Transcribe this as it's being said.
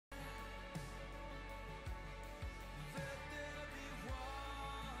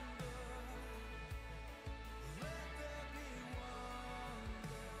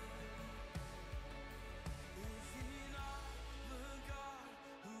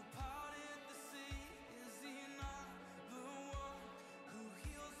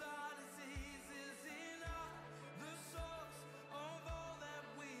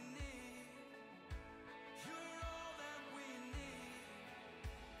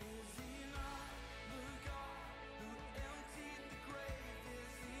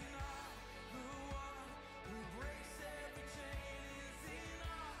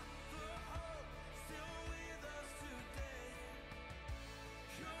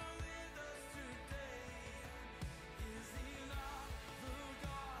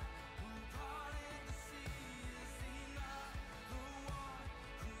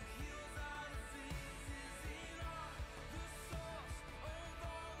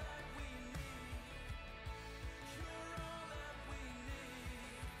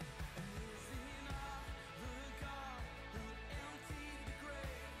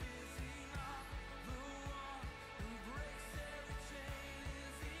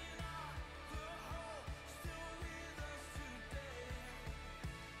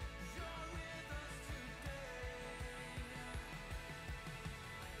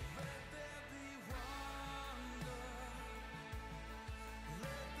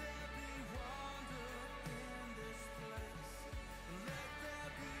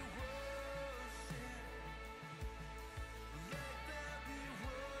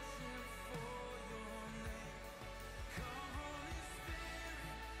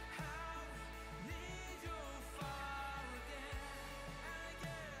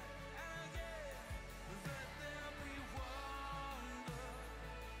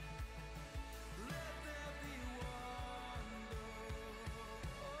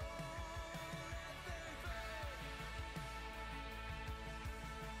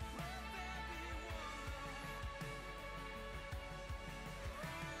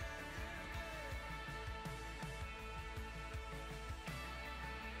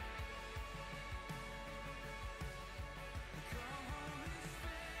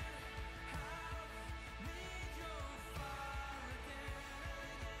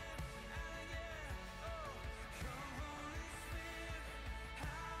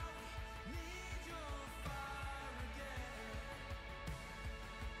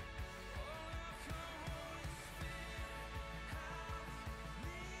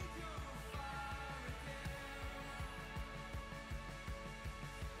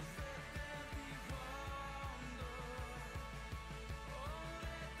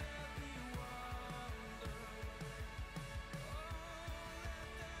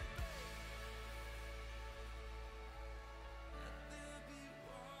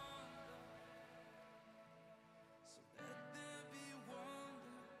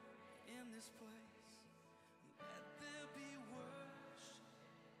place. Let there be worship.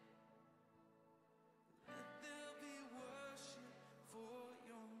 Let there be worship for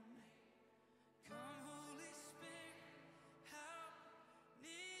your name. Come, Holy Spirit, how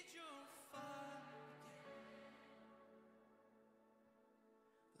need your fire again.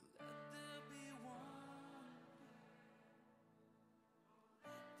 Let there be one.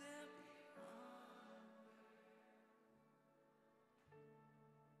 Let there be one.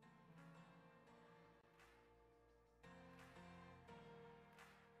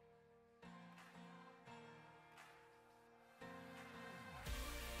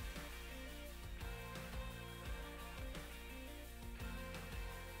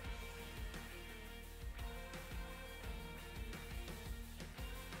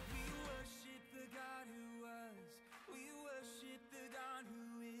 We worship the God who was. We worship the God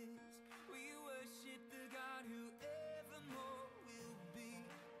who is. We worship the God who evermore will be.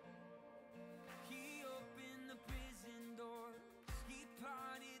 He opened the prison doors. He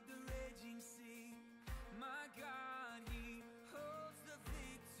parted the raging sea. My God, He holds the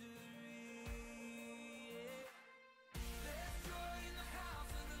victory. There's joy in the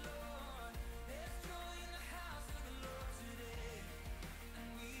house of the Lord. There's joy in the house of the Lord today. And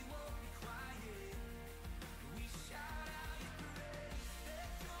we won't be quiet. We shout out your praise.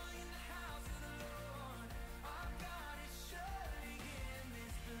 There's joy in the house of the Lord. Our God is surely in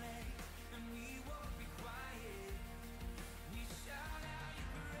this place. And we won't be quiet. We shout out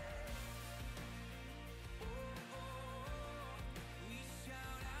your praise. Oh, oh, oh. We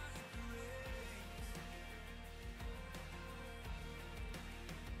shout out your praise.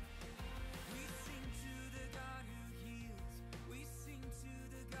 We sing to the God who heals. We sing to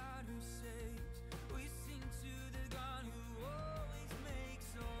the God who saves. We sing to the God who always makes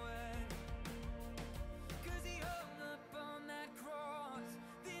a way. 'Cause He hung up on that cross,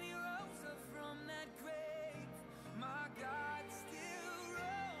 then He rose up from that grave. My God, still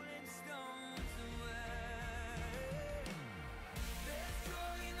rolling stones away. There's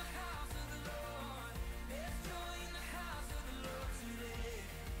joy in the house of the Lord. There's joy in the house of the Lord today.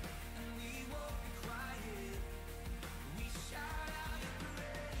 And we won't be quiet. We shout out your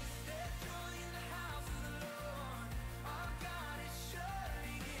praise. There's joy in the house of the Lord. Our God is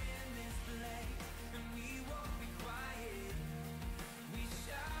surely in this place. And we won't be quiet. We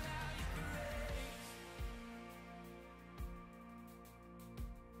shout out your praise.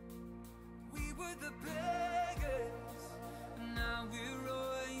 We were the beggars, now we're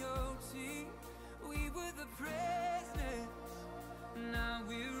royalty. We were the prisoners, now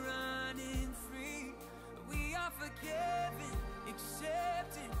we're running free. We are forgiven,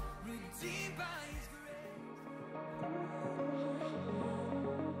 accepted, redeemed by His grace.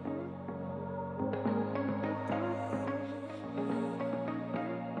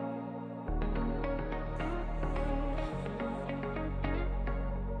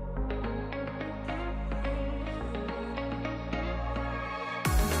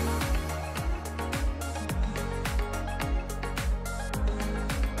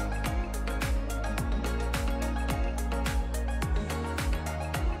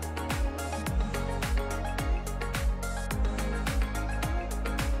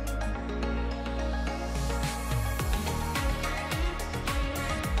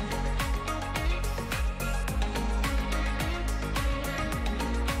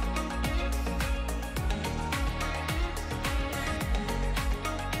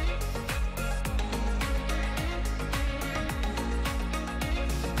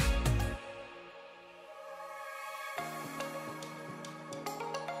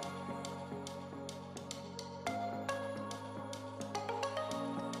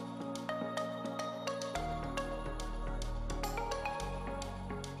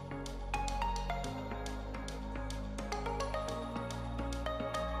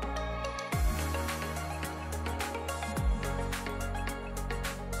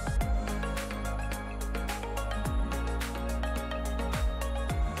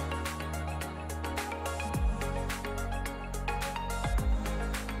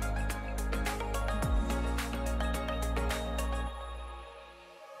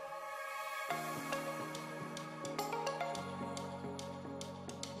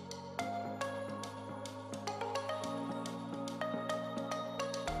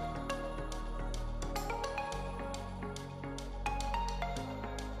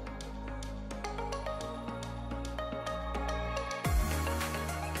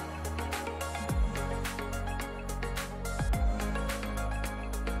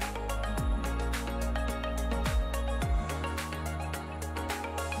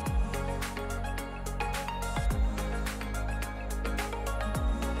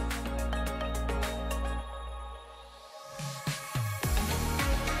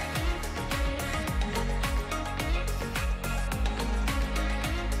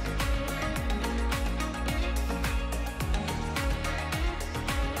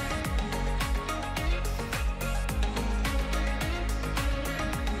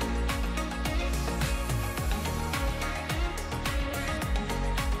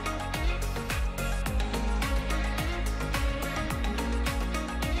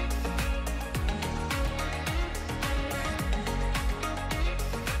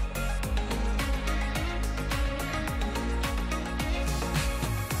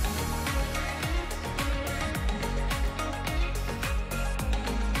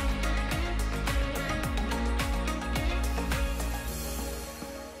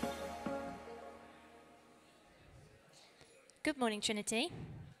 Morning, Trinity.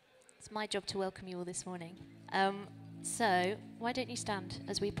 It's my job to welcome you all this morning. So, why don't you stand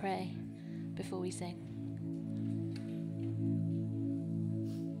as we pray before we sing?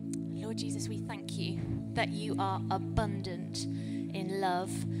 Lord Jesus, we thank you that you are abundant in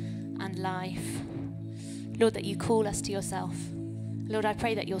love and life. Lord, that you call us to yourself. Lord, I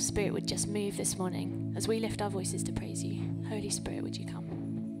pray that your Spirit would just move this morning as we lift our voices to praise you. Holy Spirit, would you come?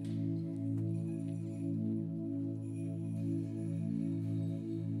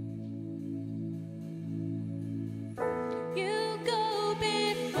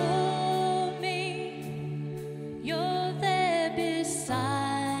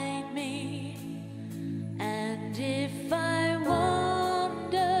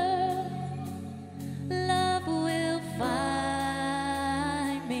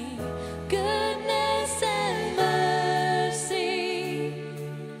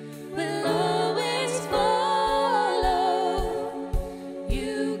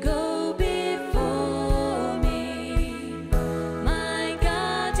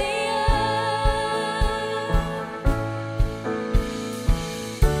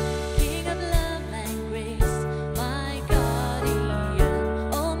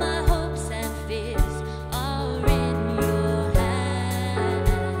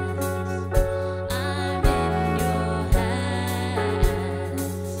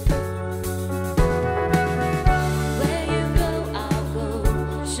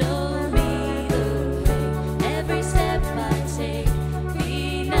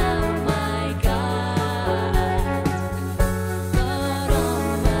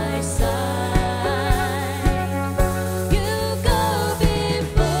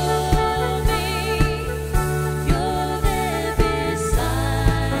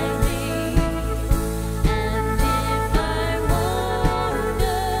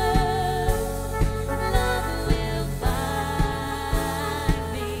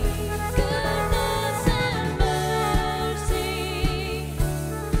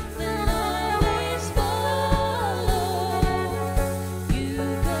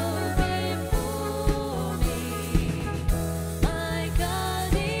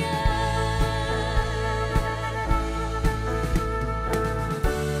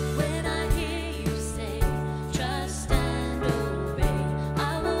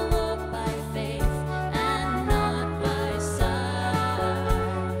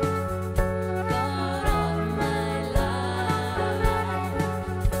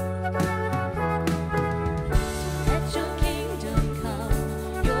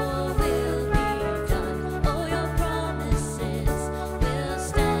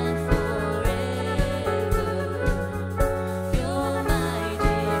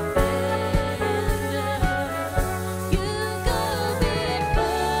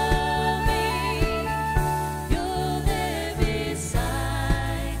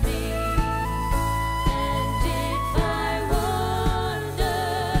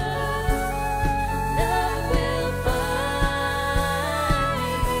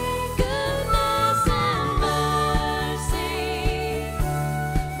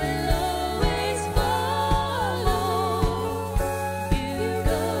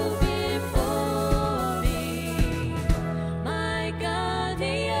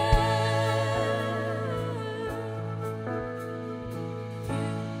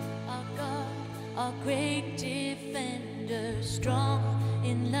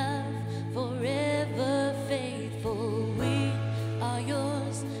 Faithful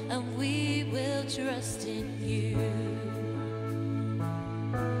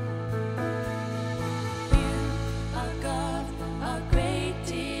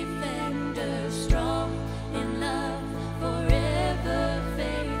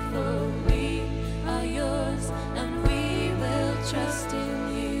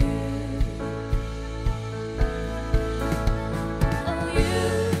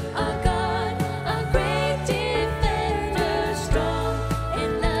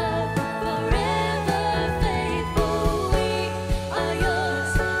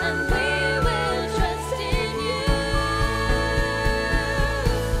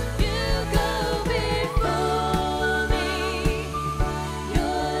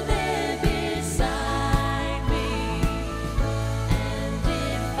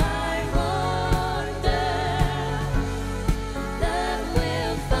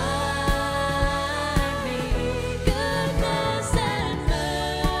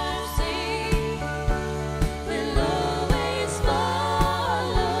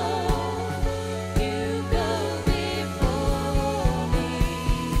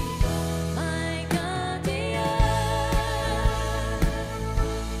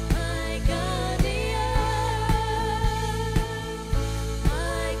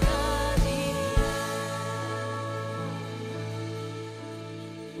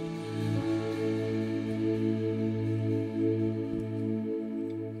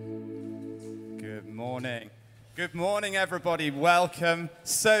Good morning, everybody. Welcome.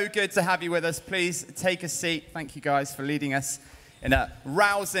 So good to have you with us. Please take a seat. Thank you guys for leading us in a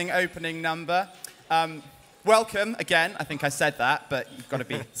rousing opening number. Welcome again. I think I said that, but you've got to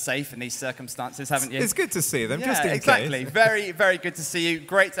be safe in these circumstances, haven't you? It's good to see them, Yeah, just in exactly. case. Very, very good to see you.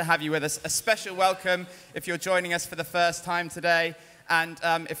 Great to have you with us. A special welcome if you're joining us for the first time today. And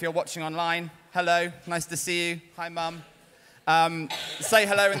if you're watching online, hello. Nice to see you. Hi, Mum. Say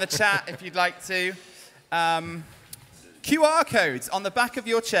hello in the chat if you'd like to. QR codes. On the back of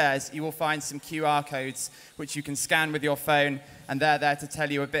your chairs, you will find some QR codes which you can scan with your phone, and they're there to tell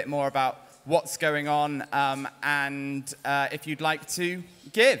you a bit more about what's going on and if you'd like to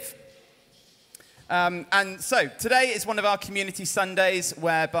give. And so today is one of our community Sundays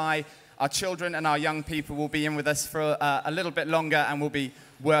whereby our children and our young people will be in with us for a little bit longer and we'll be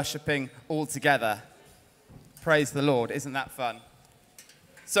worshipping all together. Praise the Lord. Isn't that fun?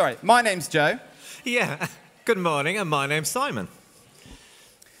 Sorry, my name's Joe. Yeah, good morning, and my name's Simon.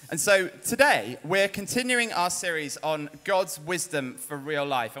 And so today we're continuing our series on God's wisdom for real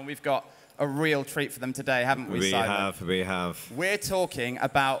life, and we've got a real treat for them today, haven't we, Simon? We have. We're talking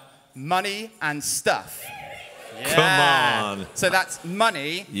about money and stuff. Yeah. Come on. So that's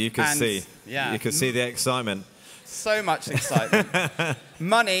money. You can see. Yeah. You can see the excitement. So much excitement.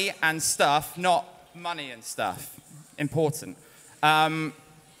 Money and stuff, not money and stuff. Important.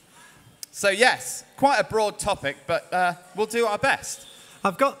 So yes, quite a broad topic, but we'll do our best.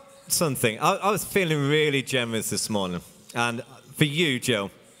 I've got something. I was feeling really generous this morning. And for you, Joe,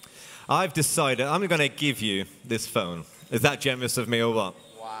 I've decided I'm going to give you this phone. Is that generous of me or what?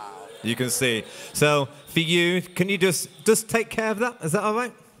 Wow. You can see. So for you, can you just take care of that? Is that all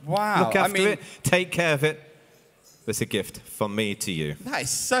right? Wow. Look after it. Take care of it. It's a gift from me to you. That is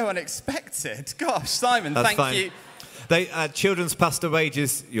so unexpected. Gosh, Simon, That's thank fine. you. Children's past their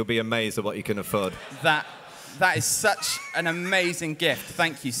wages, you'll be amazed at what you can afford. That is such an amazing gift.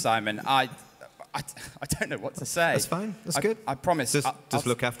 Thank you, Simon. I don't know what to say. That's fine. That's good. I promise. Just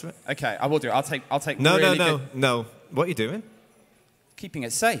look after it. Okay, I will do it. I'll take. No. Good... No. What are you doing? Keeping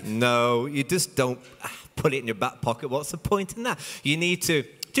it safe. No, you just don't put it in your back pocket. What's the point in that? You need to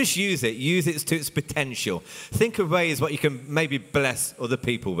just use it. Use it to its potential. Think of ways what you can maybe bless other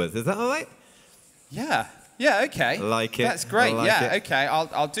people with. Is that all right? Yeah. Yeah. Okay. Like it. That's great. Yeah. It. Okay.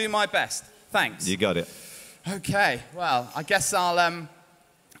 I'll do my best. Thanks. You got it. Okay. Well, I guess I'll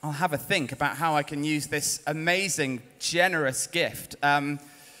have a think about how I can use this amazing, generous gift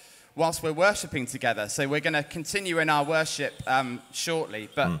whilst we're worshipping together. So we're going to continue in our worship shortly,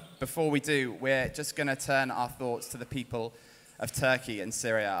 but before we do, we're just going to turn our thoughts to the people of Turkey and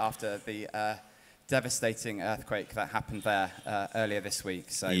Syria after the devastating earthquake that happened there earlier this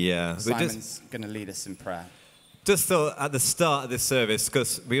week. So yeah, Simon's going to lead us in prayer. Just thought at the start of this service,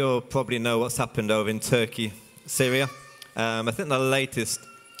 because we all probably know what's happened over in Turkey, Syria. I think the latest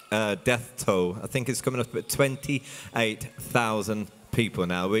death toll, I think it's coming up at 28,000 people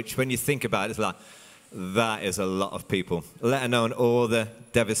now, which when you think about it, it's like, that is a lot of people, let alone all the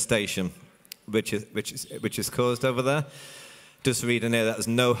devastation which is caused over there. Just reading here that there's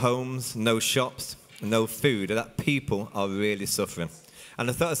no homes, no shops, no food, that people are really suffering. And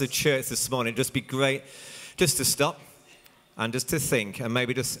I thought as a church this morning, it'd just be great just to stop and just to think and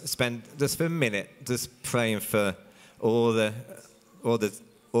maybe just spend just for a minute just praying for all the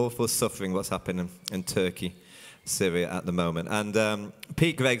awful suffering what's happening in Turkey, Syria at the moment. And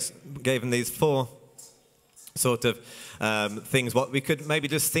Pete Greggs gave them these 4 sort of things what we could maybe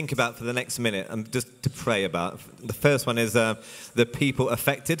just think about for the next minute and just to pray about. The first one is the people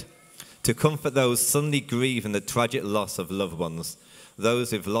affected, to comfort those suddenly grieving the tragic loss of loved ones, those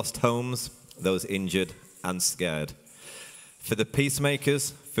who've lost homes, those injured and scared. For the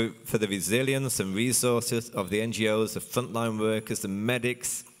peacemakers, for the resilience and resources of the NGOs, the frontline workers, the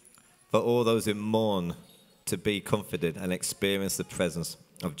medics, for all those who mourn, to be comforted and experience the presence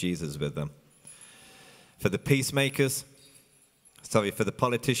of Jesus with them. For the peacemakers, for the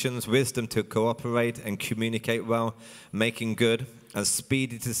politicians, wisdom to cooperate and communicate well, making good and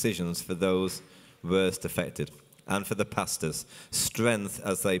speedy decisions for those worst affected. And for the pastors, strength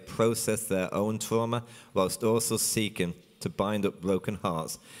as they process their own trauma, whilst also seeking to bind up broken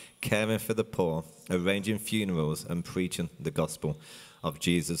hearts, caring for the poor, arranging funerals, and preaching the gospel of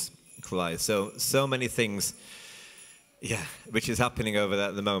Jesus Christ. So many things, which is happening over there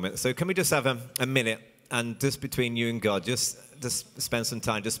at the moment. So can we just have a minute, and just between you and God, just spend some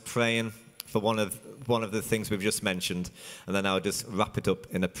time just praying for one of the things we've just mentioned, and then I'll just wrap it up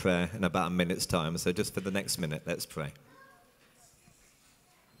in a prayer in about a minute's time. So just for the next minute, let's pray.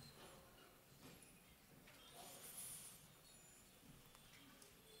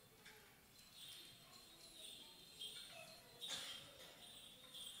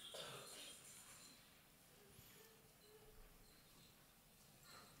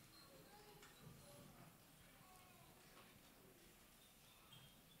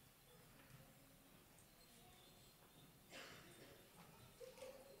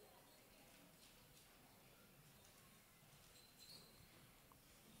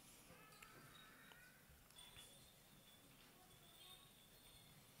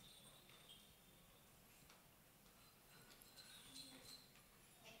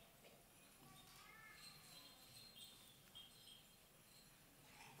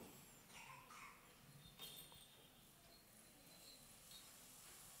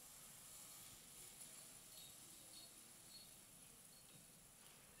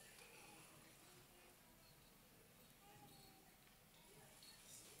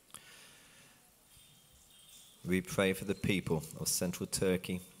 we pray for the people of central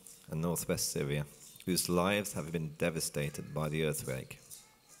Turkey and northwest Syria, whose lives have been devastated by the earthquake.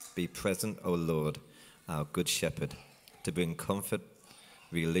 Be present, O Lord, our good shepherd, to bring comfort,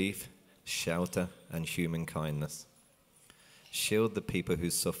 relief, shelter, and human kindness. Shield the people who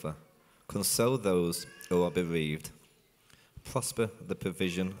suffer. Console those who are bereaved. Prosper the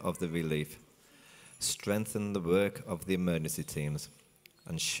provision of the relief. Strengthen the work of the emergency teams,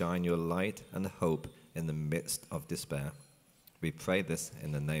 and shine your light and hope in the midst of despair. We pray this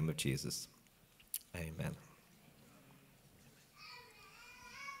in the name of Jesus. Amen.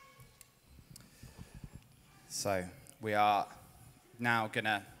 So we are now going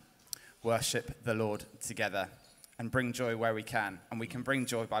to worship the Lord together and bring joy where we can. And we can bring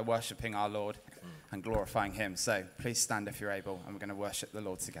joy by worshipping our Lord and glorifying him. So please stand if you're able, and we're going to worship the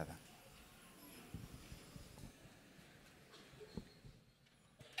Lord together.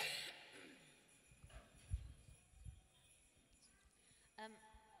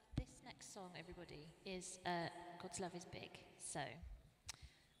 This next song, everybody, is God's Love is Big,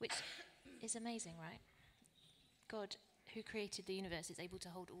 which is amazing, right? God, who created the universe, is able to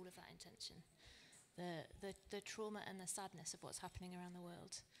hold all of that intention, the trauma and the sadness of what's happening around the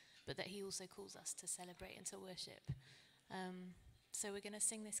world, but that he also calls us to celebrate and to worship. So we're going to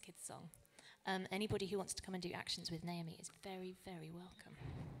sing this kids' song. Anybody who wants to come and do actions with Naomi is very, very welcome.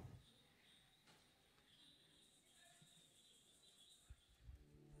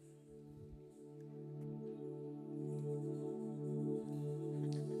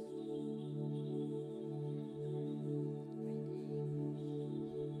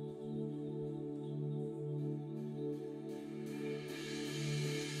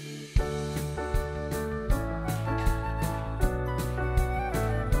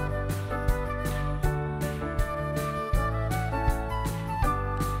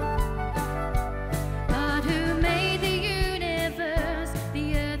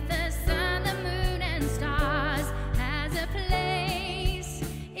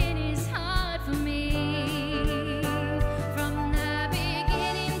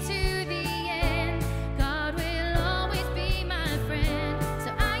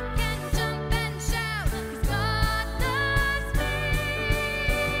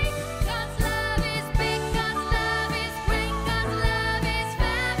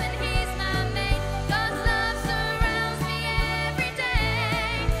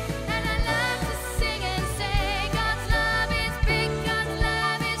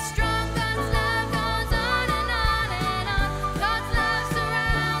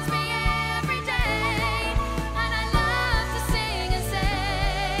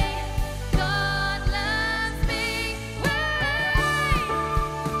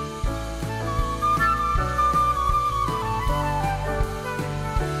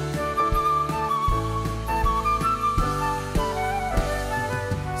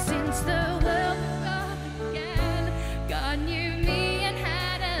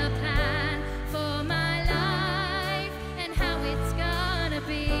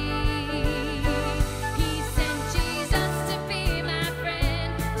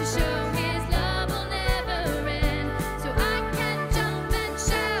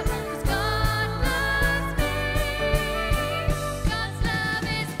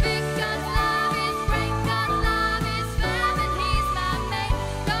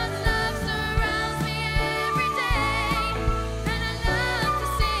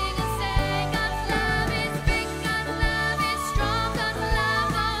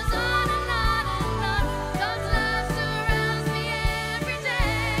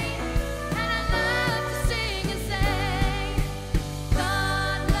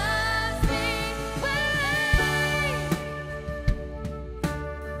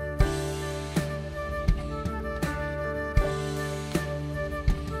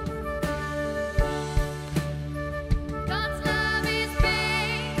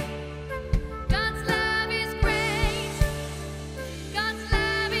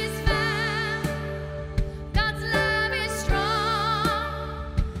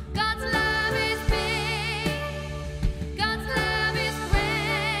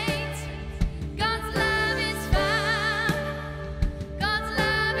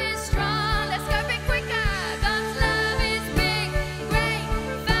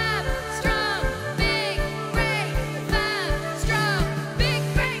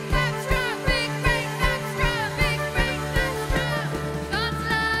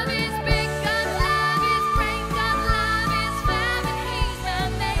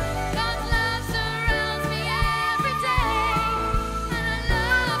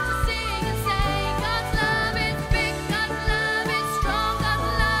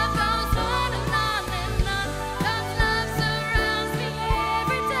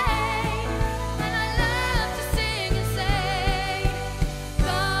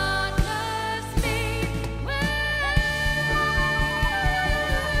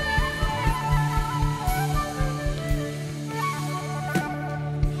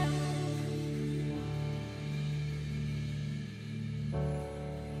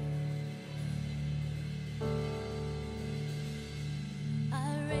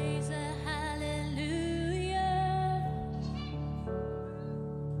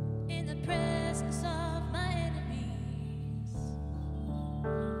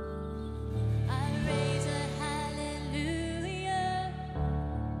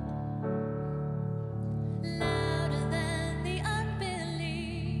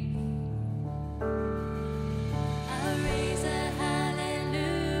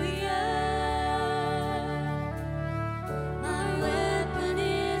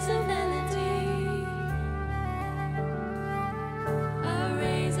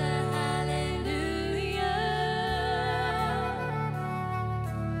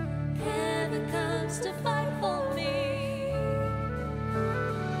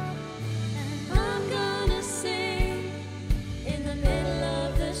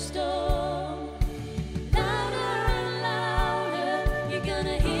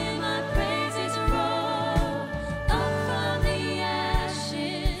 Sing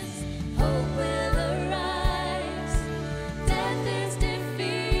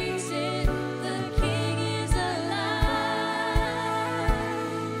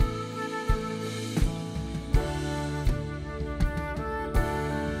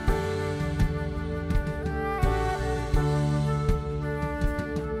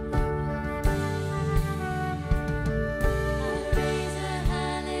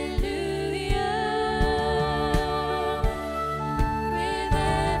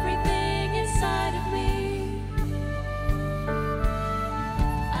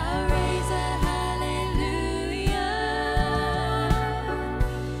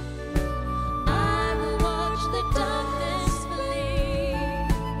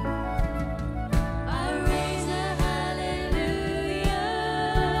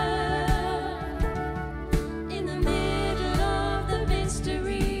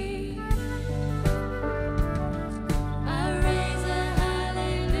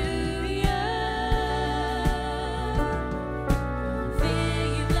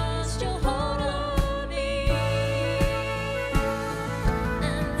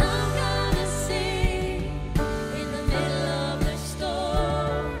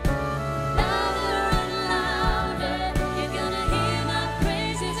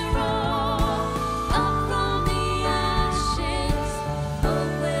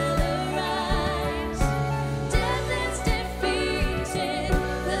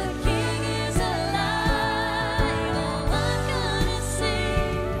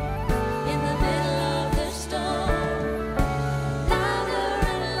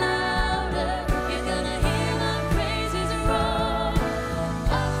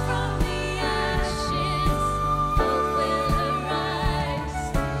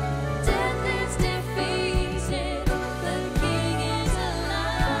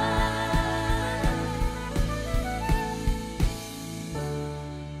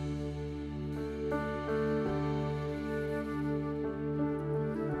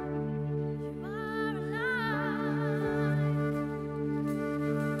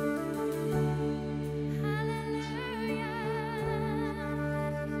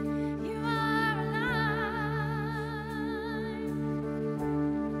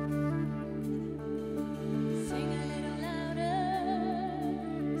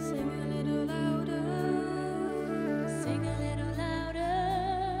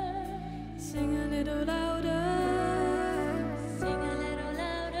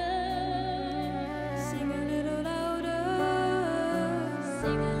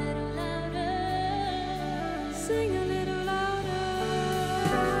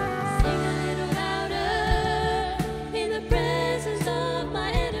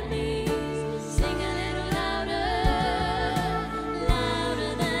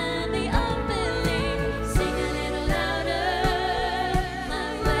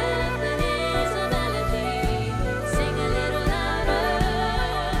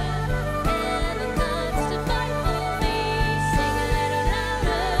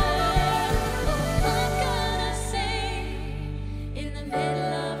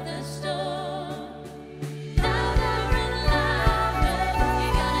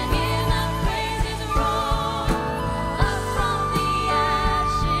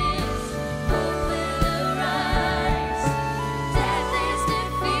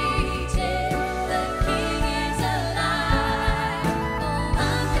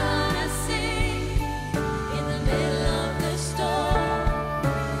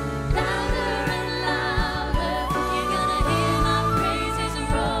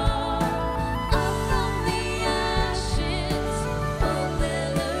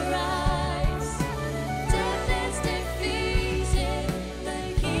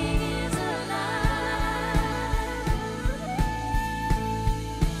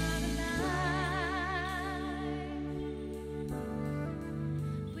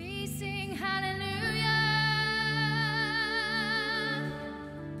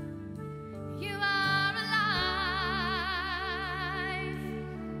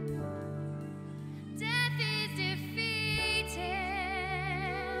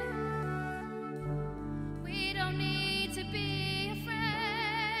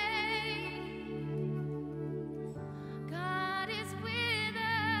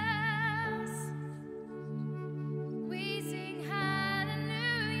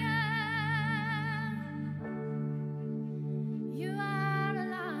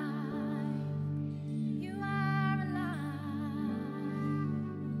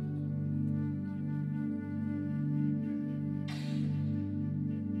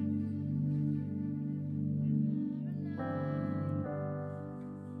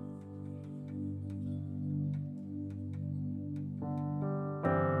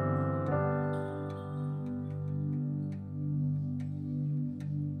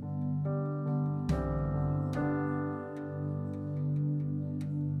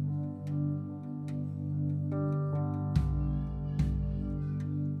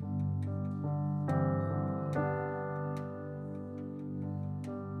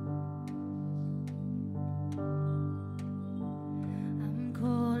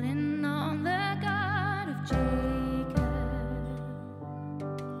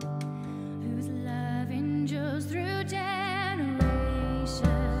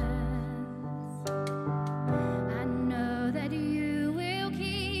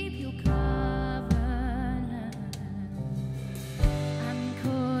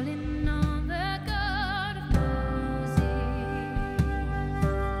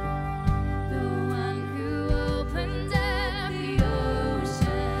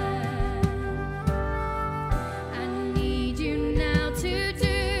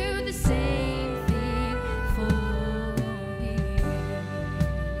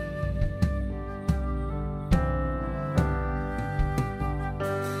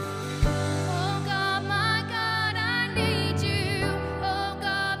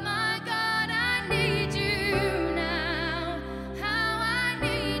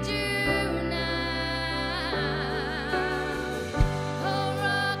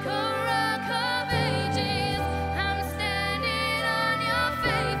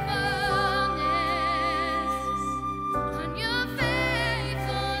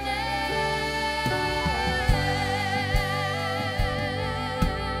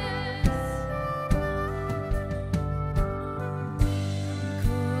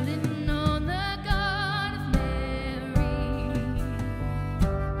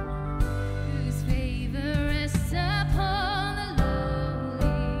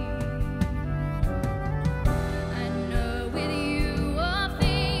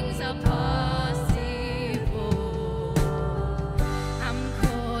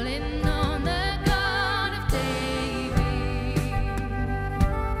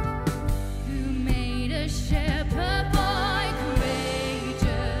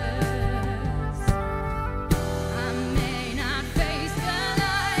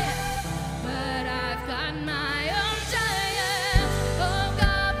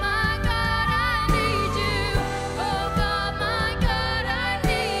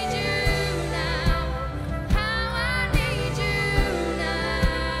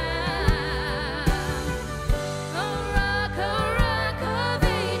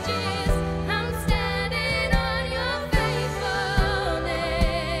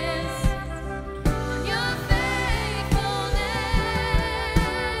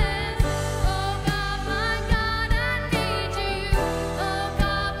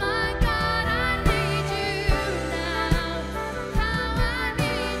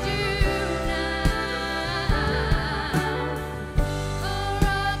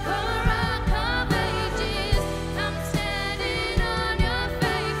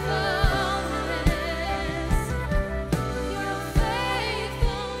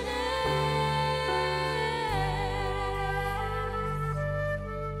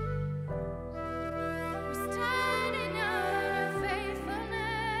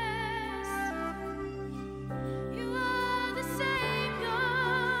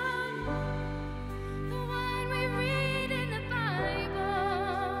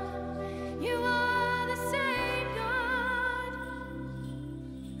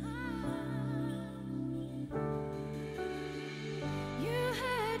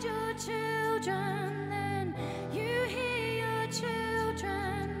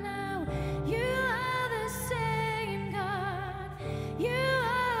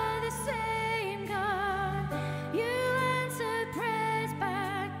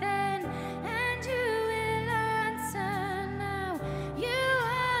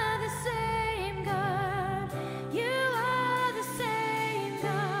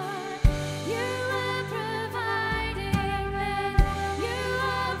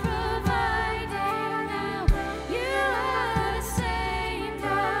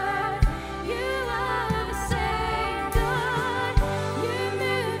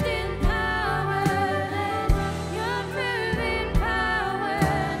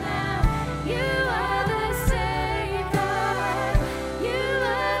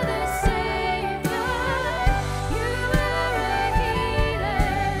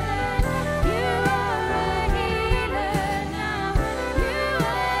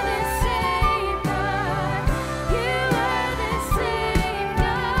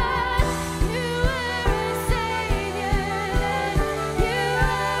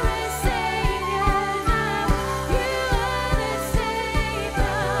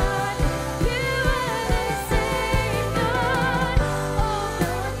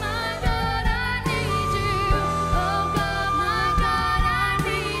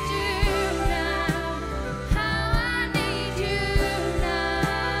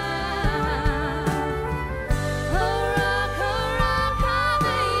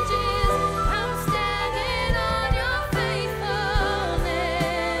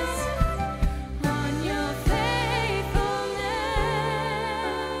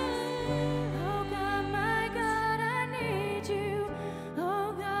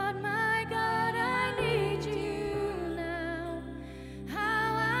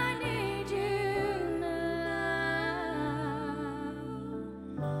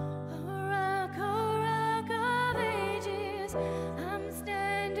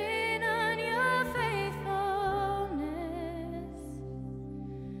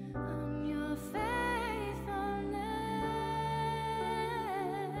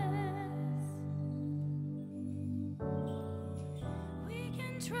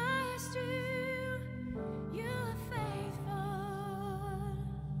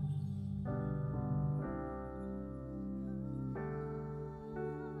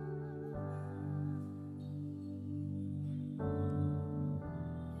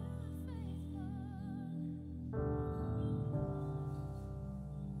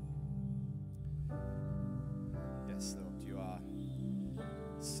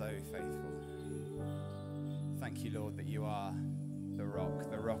Thank you, Lord, that you are the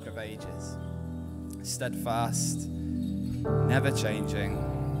rock of ages. Steadfast, never changing,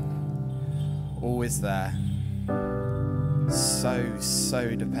 always there.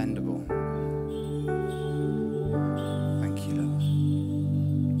 So dependable. Thank you, Lord.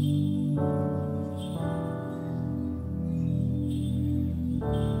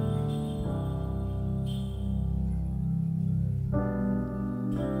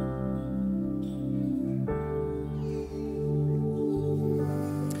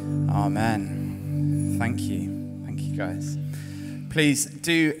 Amen. Thank you. Thank you, guys. Please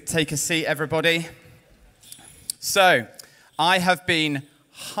do take a seat, everybody. So, I have been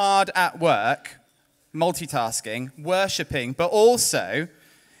hard at work, multitasking, worshipping, but also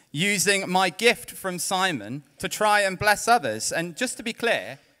using my gift from Simon to try and bless others. And just to be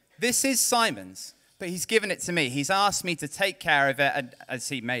clear, this is Simon's, but he's given it to me. He's asked me to take care of it, and as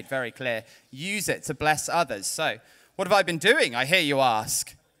he made very clear, use it to bless others. So, what have I been doing, I hear you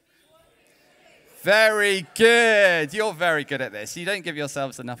ask? Very good. You're very good at this. You don't give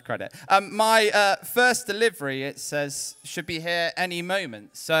yourselves enough credit. My first delivery, it says, should be here any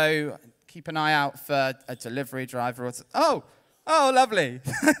moment. So keep an eye out for a delivery driver. Oh, lovely.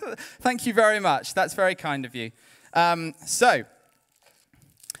 Thank you very much. That's very kind of you. I've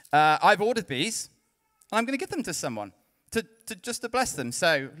ordered these, and I'm going to give them to someone just to bless them.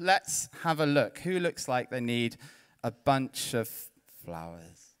 So let's have a look. Who looks like they need a bunch of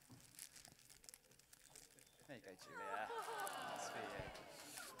flowers?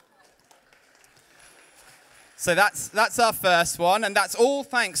 So that's our first one, and that's all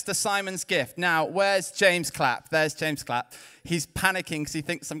thanks to Simon's gift. Now, where's James Clapp? There's James Clapp. He's panicking because he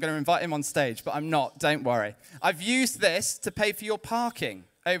thinks I'm going to invite him on stage, but I'm not. Don't worry. I've used this to pay for your parking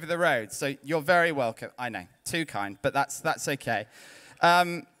over the road, so you're very welcome. I know, too kind, but that's okay.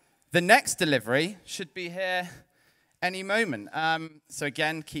 The next delivery should be here any moment. So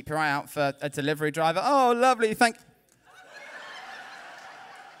again, keep your eye out for a delivery driver. Oh, lovely. Thank you.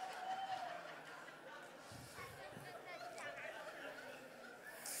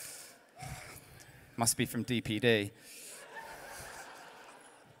 Must be from DPD.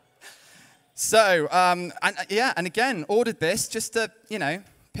 So, and again, ordered this just to,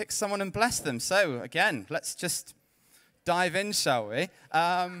 pick someone and bless them. So, again, let's just dive in, shall we?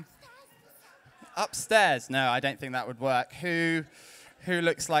 Upstairs. No, I don't think that would work. Who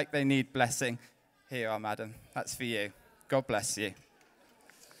looks like they need blessing? Here you are, madam. That's for you. God bless you.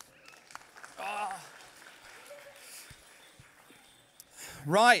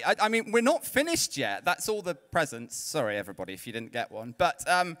 Right, I mean, we're not finished yet. That's all the presents. Sorry, everybody, if you didn't get one. But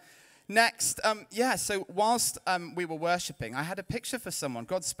next, so whilst we were worshipping, I had a picture for someone.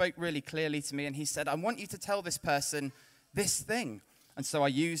 God spoke really clearly to me, and he said, I want you to tell this person this thing. And so I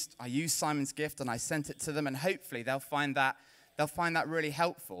used Simon's gift, and I sent it to them, and hopefully they'll find that really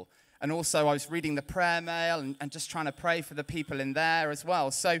helpful. And also, I was reading the prayer mail and just trying to pray for the people in there as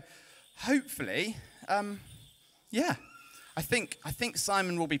well. So hopefully, I think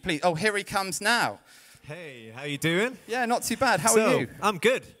Simon will be pleased. Oh, here he comes now. Hey, how you doing? Yeah, not too bad. How are you? I'm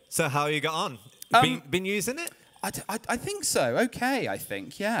good. So how you got on? Been using it? I think so. Okay, I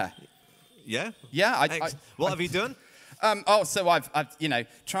think. Yeah. Yeah? Yeah. What have you done? So I've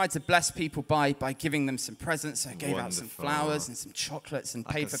tried to bless people by giving them some presents. So I gave out some flowers and some chocolates and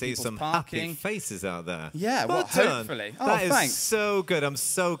paid for people's parking. I can see some happy faces out there. Yeah, well, hopefully. That thanks. Is so good. I'm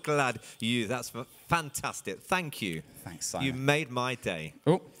so glad you. That's fantastic. Thank you. Thanks, Simon. You made my day.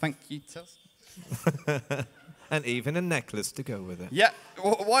 Oh, thank you. And even a necklace to go with it. Yeah,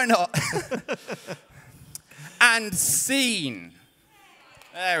 why not? And scene.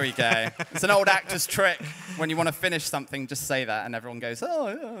 There we go. It's an old actor's trick. When you want to finish something, just say that, and everyone goes, oh,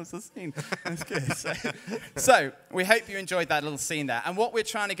 yeah, it's a scene. That's good. So we hope you enjoyed that little scene there. And what we're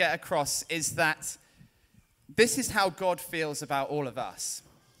trying to get across is that this is how God feels about all of us.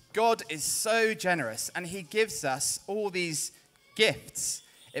 God is so generous, and he gives us all these gifts.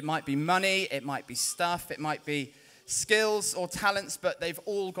 It might be money, it might be stuff, it might be skills or talents, but they've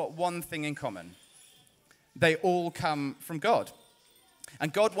all got one thing in common. They all come from God.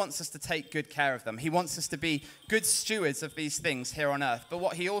 And God wants us to take good care of them. He wants us to be good stewards of these things here on earth. But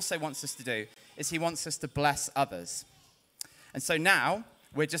what he also wants us to do is he wants us to bless others. And so now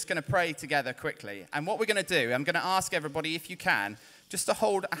we're just going to pray together quickly. And what we're going to do, I'm going to ask everybody, if you can, just to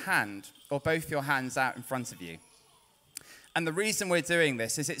hold a hand or both your hands out in front of you. And the reason we're doing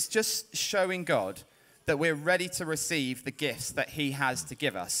this is it's just showing God that we're ready to receive the gifts that he has to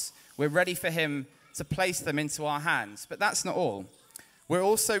give us. We're ready for him to place them into our hands. But that's not all. We're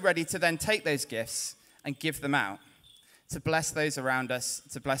also ready to then take those gifts and give them out, to bless those around us,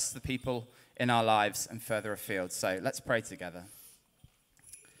 to bless the people in our lives and further afield. So let's pray together.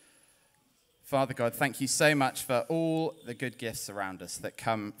 Father God, thank you so much for all the good gifts around us that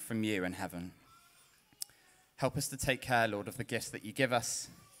come from you in heaven. Help us to take care, Lord, of the gifts that you give us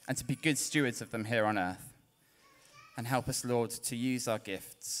and to be good stewards of them here on earth. And help us, Lord, to use our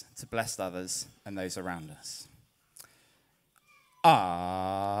gifts to bless others and those around us. Amen.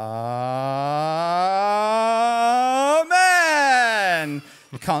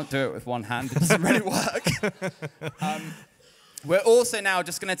 You can't do it with one hand. It doesn't really work. We're also now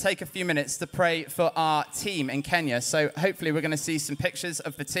just going to take a few minutes to pray for our team in Kenya. So hopefully we're going to see some pictures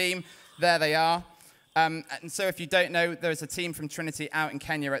of the team. There they are. And so if you don't know, there's a team from Trinity out in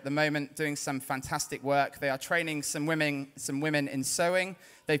Kenya at the moment doing some fantastic work. They are training some women in sewing.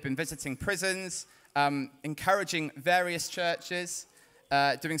 They've been visiting prisons, encouraging various churches,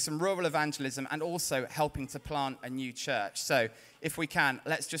 doing some rural evangelism, and also helping to plant a new church. So if we can,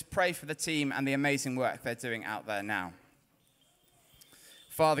 let's just pray for the team and the amazing work they're doing out there now.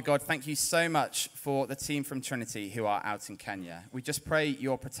 Father God, thank you so much for the team from Trinity who are out in Kenya. We just pray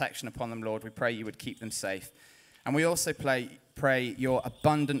your protection upon them, Lord. We pray you would keep them safe. And we also pray your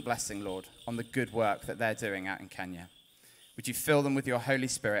abundant blessing, Lord, on the good work that they're doing out in Kenya. Would you fill them with your Holy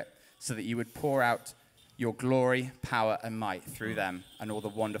Spirit so that you would pour out your glory, power, and might through them and all the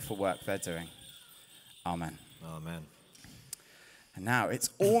wonderful work they're doing. Amen. Amen. And now it's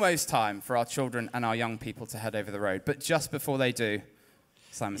almost time for our children and our young people to head over the road. But just before they do,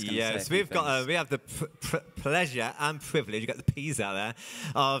 Simon's going to say a few things. We have the pleasure and privilege, you've got the P's out there,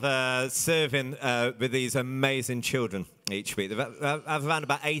 of serving with these amazing children each week. I've around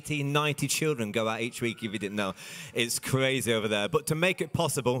about 80, 90 children go out each week, if you didn't know. It's crazy over there. But to make it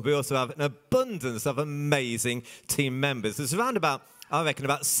possible, we also have an abundance of amazing team members. There's around about, I reckon,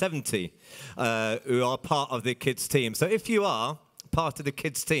 about 70 who are part of the kids' team. So if you are part of the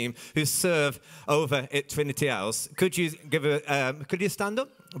kids team who serve over at Trinity House, could you could you stand up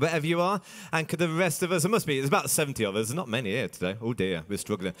wherever you are, and could the rest of us, there's about 70 of us, there's not many here today, oh dear, we're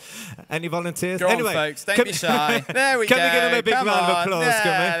struggling. Any volunteers? Go on, folks, don't be shy. There we go. Can we give them a big round of applause?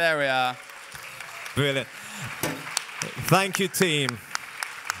 Yeah, there we are. Brilliant. Thank you, team.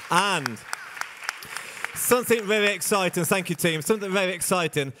 And something very exciting, thank you, team. Something very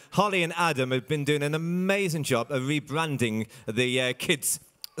exciting. Holly and Adam have been doing an amazing job of rebranding the kids'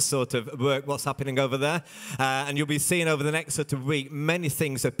 sort of work, what's happening over there. And you'll be seeing over the next sort of week many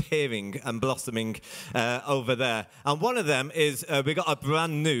things appearing and blossoming over there. And one of them is we got a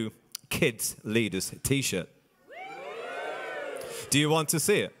brand new Kids Leaders t-shirt. Do you want to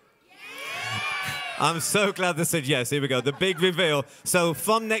see it? I'm so glad they said yes. Here we go. The big reveal. So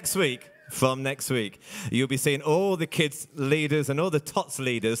from next week, you'll be seeing all the kids leaders and all the TOTS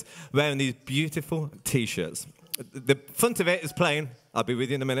leaders wearing these beautiful t-shirts. The front of it is plain. I'll be with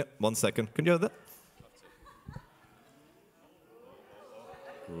you in a minute. 1 second. Can you hear that?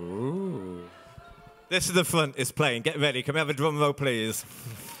 Ooh. This is the front. It's plain. Get ready. Can we have a drum roll, please?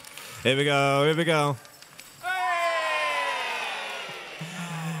 Here we go. Here we go.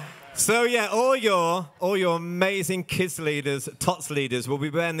 So yeah, all your amazing kids leaders, TOTS leaders will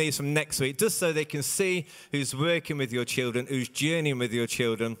be wearing these from next week, just so they can see who's working with your children, who's journeying with your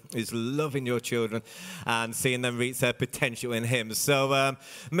children, who's loving your children, and seeing them reach their potential in Him. So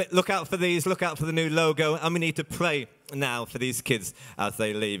look out for these, look out for the new logo, and we need to pray now for these kids as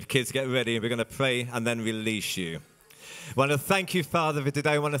they leave. Kids, get ready. We're going to pray and then release you. I want to thank you, Father, for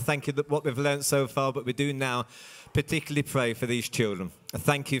today. I want to thank you for what we've learned so far, but we do now particularly pray for these children.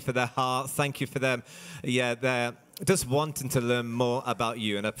 Thank you for their heart. Thank you for them. Yeah, they're just wanting to learn more about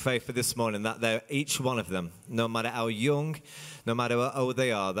you. And I pray for this morning that they're, each one of them, no matter how young, no matter how old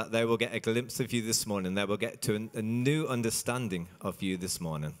they are, that they will get a glimpse of you this morning. They will get to a new understanding of you this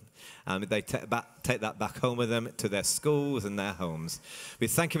morning. And they take that back home with them to their schools and their homes. We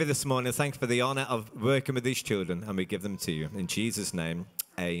thank you for this morning. Thank you for the honor of working with these children. And we give them to you. In Jesus' name,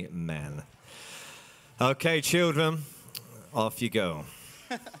 amen. Okay, children, off you go.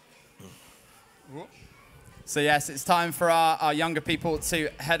 So yes, it's time for our younger people to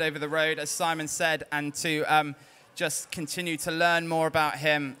head over the road, as Simon said, and to just continue to learn more about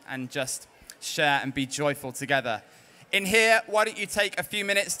Him and just share and be joyful together. In here, why don't you take a few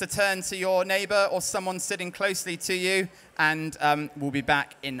minutes to turn to your neighbor or someone sitting closely to you, and we'll be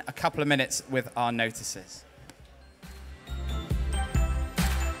back in a couple of minutes with our notices.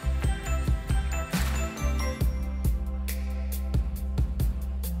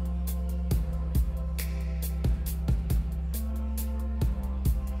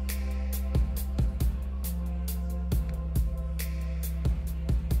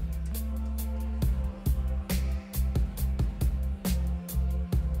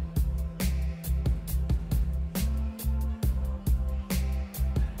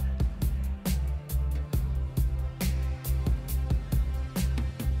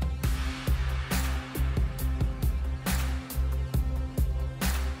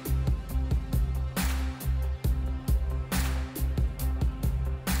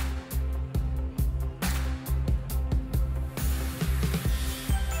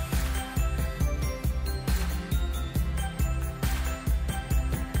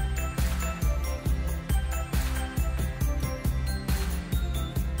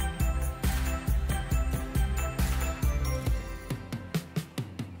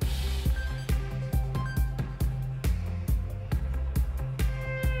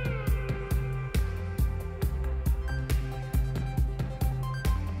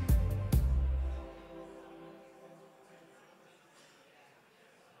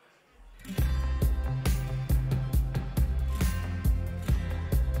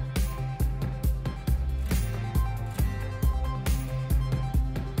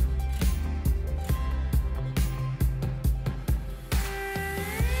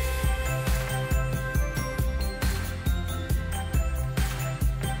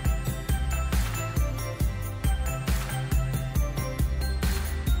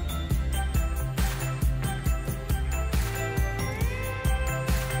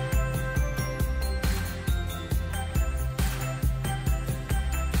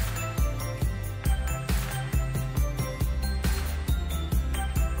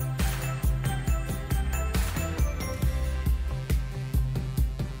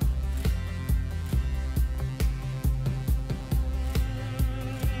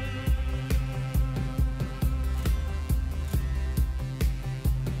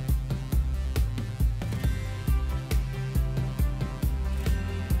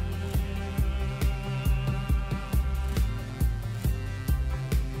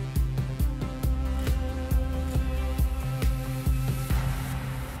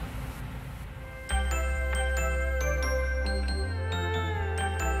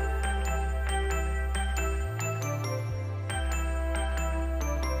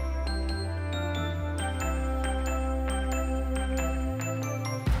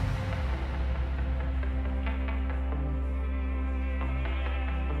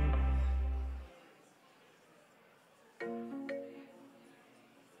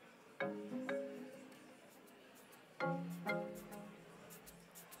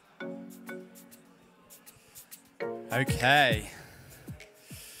 Okay.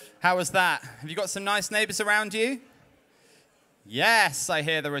 How was that? Have you got some nice neighbours around you? Yes, I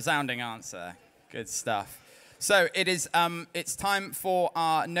hear the resounding answer. Good stuff. So it is. It's time for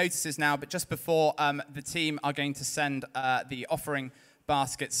our notices now, but just before the team are going to send the offering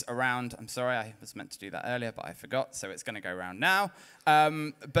baskets around. I'm sorry, I was meant to do that earlier, but I forgot, so it's going to go around now.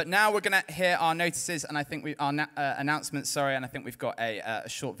 But now we're going to hear our notices, and I think our announcements, sorry, and I think we've got a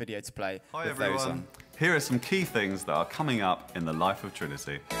short video to play. Hi with everyone. those on. Here are some key things that are coming up in the life of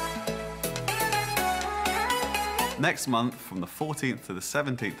Trinity. Next month, from the 14th to the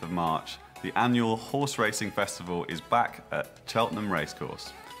 17th of March, the annual horse racing festival is back at Cheltenham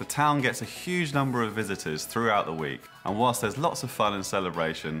Racecourse. The town gets a huge number of visitors throughout the week, and whilst there's lots of fun and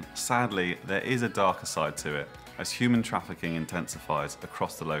celebration, sadly there is a darker side to it, as human trafficking intensifies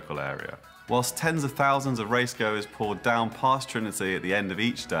across the local area. Whilst tens of thousands of racegoers pour down past Trinity at the end of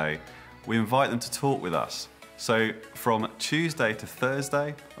each day, we invite them to talk with us. So from Tuesday to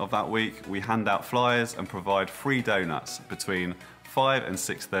Thursday of that week, we hand out flyers and provide free donuts between 5 and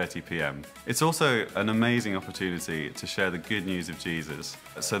 6:30 p.m. It's also an amazing opportunity to share the good news of Jesus.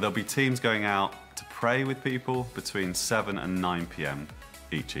 So there'll be teams going out to pray with people between 7 and 9 p.m.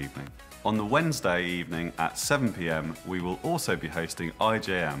 each evening. On the Wednesday evening at 7 p.m, we will also be hosting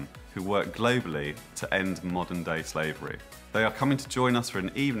IJM, who work globally to end modern-day slavery. They are coming to join us for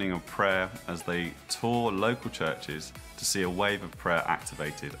an evening of prayer as they tour local churches to see a wave of prayer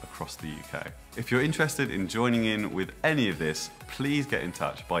activated across the UK. If you're interested in joining in with any of this, please get in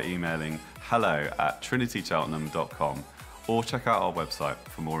touch by emailing hello@trinitycheltenham.com or check out our website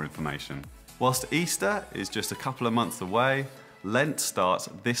for more information. Whilst Easter is just a couple of months away, Lent starts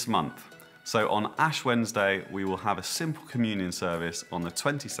this month. So on Ash Wednesday, we will have a simple communion service on the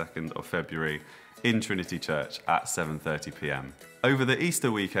 22nd of February in Trinity Church at 7:30 p.m. Over the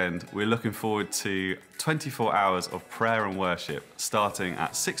Easter weekend, we're looking forward to 24 hours of prayer and worship, starting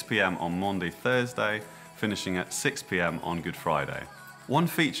at 6 p.m. on Maundy Thursday, finishing at 6 p.m. on Good Friday. One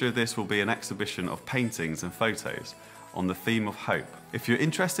feature of this will be an exhibition of paintings and photos on the theme of hope. If you're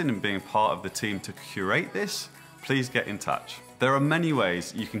interested in being part of the team to curate this, please get in touch. There are many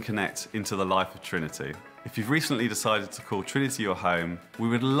ways you can connect into the life of Trinity. If you've recently decided to call Trinity your home, we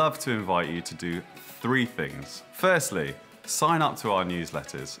would love to invite you to do 3 things. Firstly, sign up to our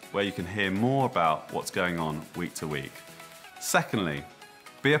newsletters, where you can hear more about what's going on week to week. Secondly,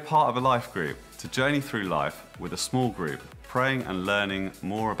 be a part of a life group to journey through life with a small group, praying and learning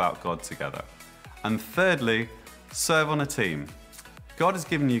more about God together. And thirdly, serve on a team. God has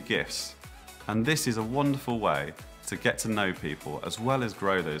given you gifts, and this is a wonderful way to get to know people as well as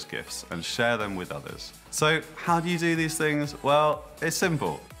grow those gifts and share them with others. So how do you do these things? Well, it's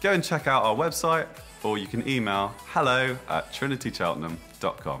simple. Go and check out our website, or you can email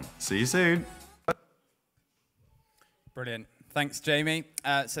hello@trinitycheltenham.com. See you soon. Brilliant. Thanks, Jamie.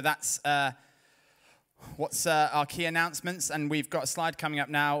 So that's what's our key announcements, and we've got a slide coming up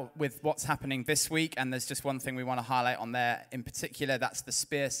now with what's happening this week, and there's just one thing we want to highlight on there in particular. That's the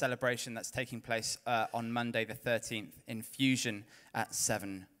Spear celebration that's taking place on Monday the 13th in Fusion at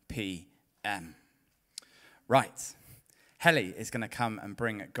 7 p.m. Right. Helly is going to come and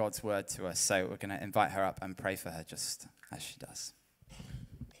bring God's word to us, so we're going to invite her up and pray for her just as she does.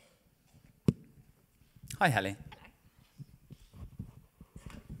 Hi, Helly.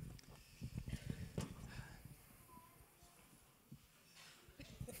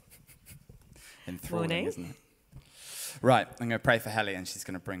 Enthralling, Morning. isn't it? Right, I'm going to pray for Helly, and she's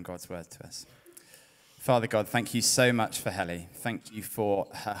going to bring God's word to us. Father God, thank you so much for Helly. Thank you for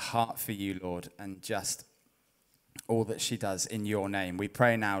her heart for you, Lord, and just all that she does in your name. We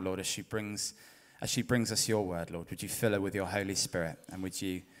pray now, Lord, as she brings us your word, Lord, would you fill her with your Holy Spirit, and would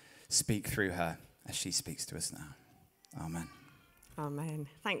you speak through her as she speaks to us now. Amen. Amen.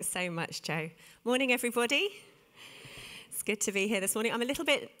 Thanks so much, Joe. Morning, everybody. It's good to be here this morning. I'm a little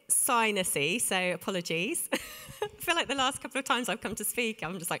bit sinusy, so apologies. I feel like the last couple of times I've come to speak,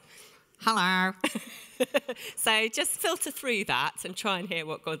 I'm just like, hello. So just filter through that and try and hear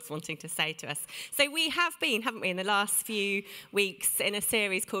what God's wanting to say to us. So we have been, haven't we, in the last few weeks in a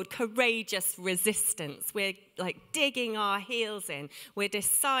series called Courageous Resistance. We're like digging our heels in. We're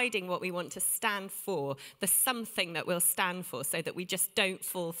deciding what we want to stand for, the something that we'll stand for, so that we just don't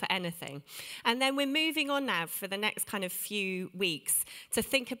fall for anything. And then we're moving on now for the next kind of few weeks to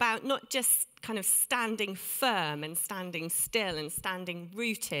think about not just kind of standing firm and standing still and standing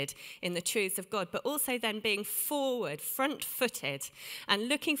rooted in the truths of God, but also then being forward, front-footed, and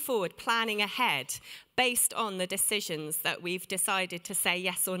looking forward, planning ahead based on the decisions that we've decided to say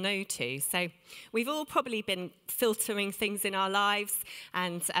yes or no to. So we've all probably been filtering things in our lives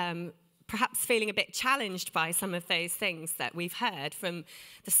and perhaps feeling a bit challenged by some of those things that we've heard from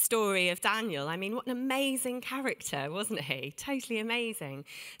the story of Daniel. I mean, what an amazing character, wasn't he? Totally amazing.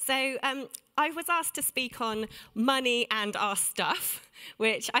 So I was asked to speak on money and our stuff,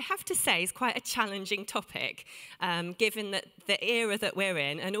 which I have to say is quite a challenging topic, given that the era that we're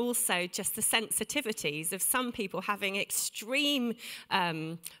in, and also just the sensitivities of some people having extreme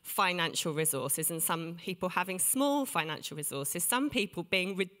financial resources and some people having small financial resources, some people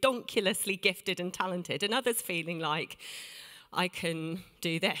being redonkulously gifted and talented, and others feeling like, I can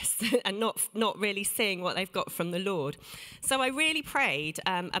do this, and not really seeing what they've got from the Lord. So I really prayed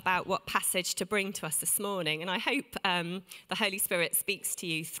about what passage to bring to us this morning, and I hope the Holy Spirit speaks to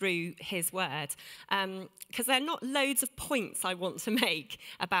you through his word, because there are not loads of points I want to make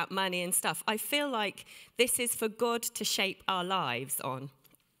about money and stuff. I feel like this is for God to shape our lives on.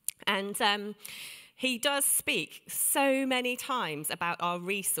 And he does speak so many times about our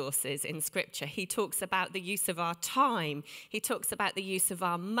resources in Scripture. He talks about the use of our time. He talks about the use of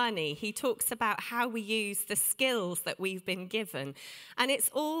our money. He talks about how we use the skills that we've been given. And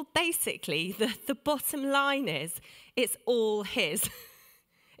it's all basically, the bottom line is, it's all his.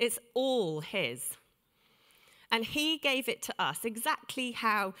 It's all his. And he gave it to us, exactly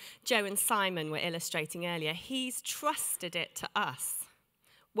how Joe and Simon were illustrating earlier. He's trusted it to us.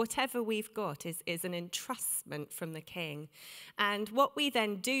 Whatever we've got is an entrustment from the King. And what we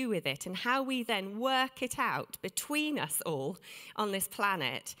then do with it and how we then work it out between us all on this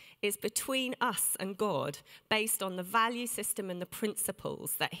planet is between us and God, based on the value system and the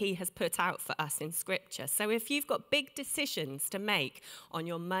principles that he has put out for us in Scripture. So if you've got big decisions to make on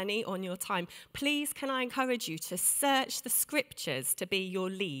your money, on your time, please can I encourage you to search the Scriptures to be your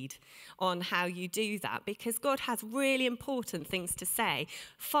lead on how you do that, because God has really important things to say.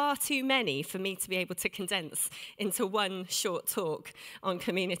 Far too many for me to be able to condense into one short talk on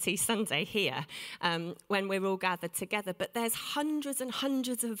Community Sunday here when we're all gathered together. But there's hundreds and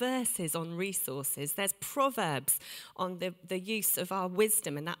hundreds of verses on resources. There's proverbs on the use of our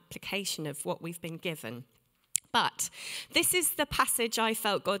wisdom and application of what we've been given. But this is the passage I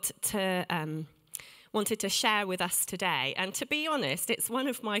felt God wanted to share with us today. And to be honest, it's one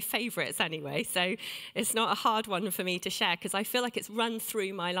of my favourites anyway, so it's not a hard one for me to share because I feel like it's run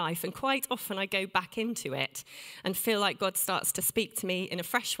through my life, and quite often I go back into it and feel like God starts to speak to me in a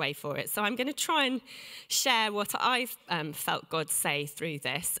fresh way for it. So I'm going to try and share what I've felt God say through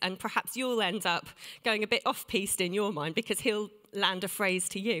this, and perhaps you'll end up going a bit off-piste in your mind because he'll land a phrase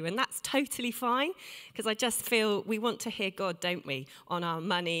to you, and that's totally fine, because I just feel we want to hear God, don't we, on our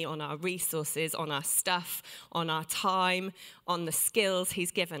money, on our resources, on our stuff, on our time, on the skills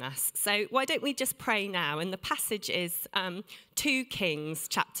he's given us. So why don't we just pray now? And the passage is 2 Kings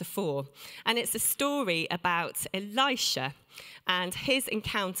chapter 4, and it's a story about Elisha and his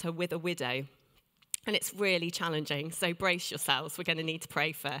encounter with a widow. And it's really challenging, so brace yourselves. We're going to need to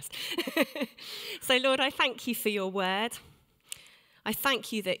pray first. So Lord, I thank you for your word. I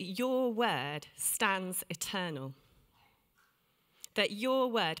thank you that your word stands eternal, that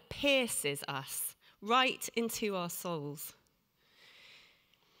your word pierces us right into our souls.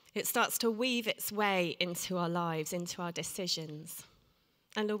 It starts to weave its way into our lives, into our decisions.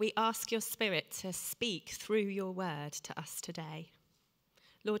 And Lord, we ask your Spirit to speak through your word to us today.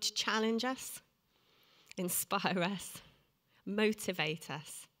 Lord, challenge us, inspire us, motivate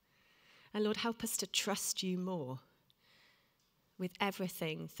us. And Lord, help us to trust you more with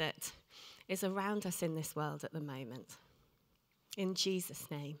everything that is around us in this world at the moment. In Jesus'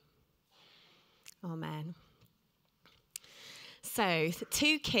 name, amen. So,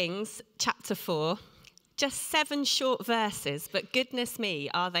 2 Kings chapter 4, just 7 short verses, but goodness me,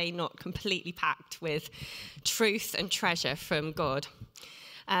 are they not completely packed with truth and treasure from God.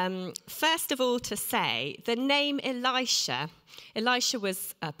 First of all, to say, the name Elisha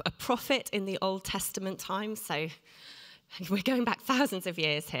was a prophet in the Old Testament times, so we're going back thousands of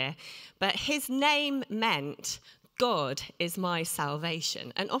years here, but his name meant God is my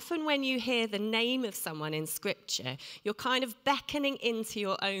salvation. And often when you hear the name of someone in Scripture, you're kind of beckoning into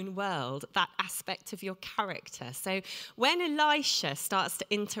your own world, that aspect of your character. So when Elisha starts to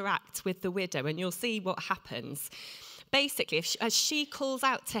interact with the widow, and you'll see what happens, basically, as she calls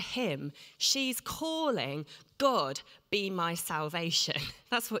out to him, she's calling, God, be my salvation.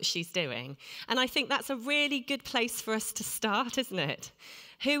 That's what she's doing. And I think that's a really good place for us to start, isn't it?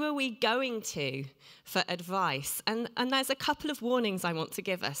 Who are we going to for advice? And there's a couple of warnings I want to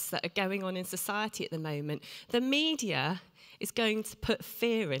give us that are going on in society at the moment. The media is going to put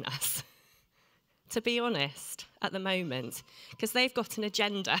fear in us, to be honest, at the moment, because they've got an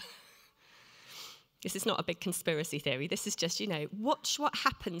agenda. This is not a big conspiracy theory. This is just, watch what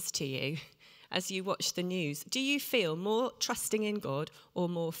happens to you as you watch the news. Do you feel more trusting in God or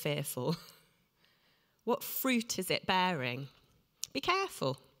more fearful? What fruit is it bearing? Be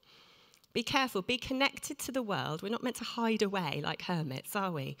careful. Be careful. Be connected to the world. We're not meant to hide away like hermits,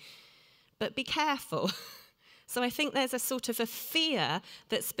 are we? But be careful. So I think there's a sort of a fear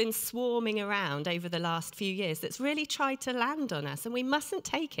that's been swarming around over the last few years that's really tried to land on us, and we mustn't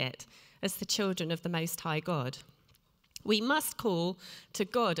take it as the children of the Most High God. We must call to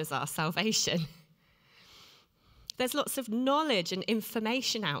God as our salvation. There's lots of knowledge and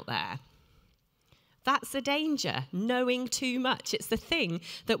information out there. That's the danger, knowing too much. It's the thing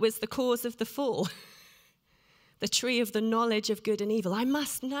that was the cause of the fall. The tree of the knowledge of good and evil. I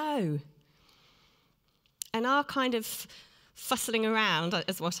must know. And our kind of fussling around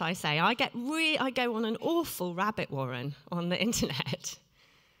is what I say. I go on an awful rabbit warren on the internet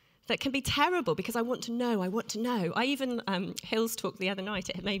that can be terrible because I want to know. I even, Hill's talk the other night,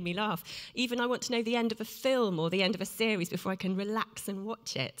 it made me laugh. Even I want to know the end of a film or the end of a series before I can relax and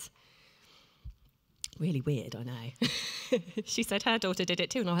watch it. Really weird, I know. She said her daughter did it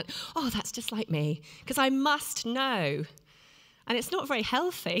too, and I went, oh, that's just like me, because I must know. And it's not very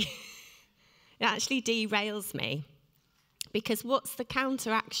healthy. It actually derails me, because what's the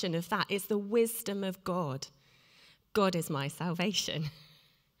counteraction of that is the wisdom of God. God is my salvation.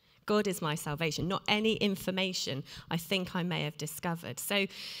 God is my salvation, not any information I think I may have discovered. So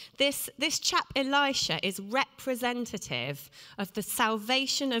this chap Elisha is representative of the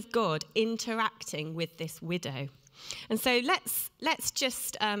salvation of God interacting with this widow. And so let's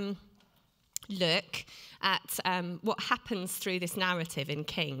just look at what happens through this narrative in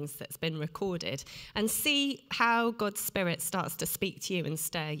Kings that's been recorded and see how God's Spirit starts to speak to you and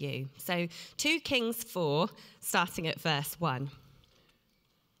stir you. So 2 Kings 4, starting at verse 1.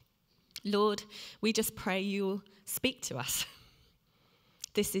 Lord, we just pray you'll speak to us.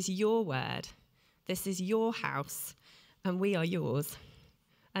 This is your word. This is your house, and we are yours.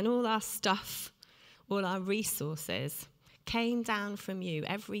 And all our stuff, all our resources came down from you.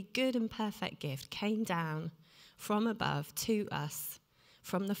 Every good and perfect gift came down from above to us,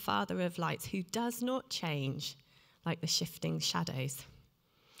 from the Father of lights, who does not change like the shifting shadows.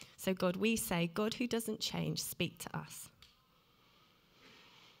 So God, we say, God who doesn't change, speak to us.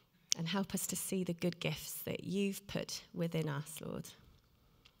 And help us to see the good gifts that you've put within us, Lord.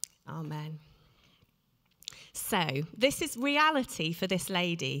 Amen. So, this is reality for this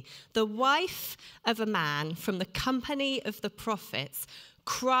lady. The wife of a man from the company of the prophets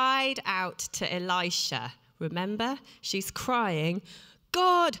cried out to Elisha. Remember? She's crying,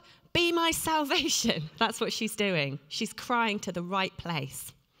 God, be my salvation. That's what she's doing. She's crying to the right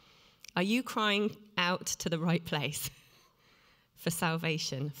place. Are you crying out to the right place? For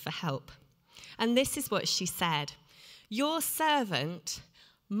salvation, for help. And this is what she said. Your servant,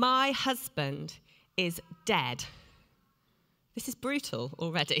 my husband, is dead. This is brutal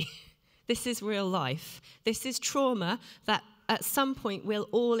already. This is real life. This is trauma that at some point we'll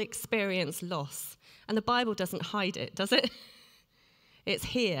all experience loss. And the Bible doesn't hide it, does it? It's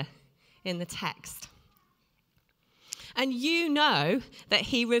here in the text. And you know that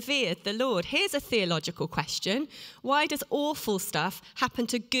he revered the Lord. Here's a theological question. Why does awful stuff happen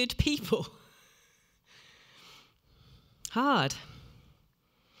to good people? Hard.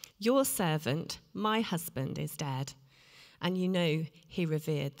 Your servant, my husband, is dead, and you know he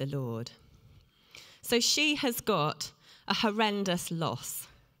revered the Lord. So she has got a horrendous loss.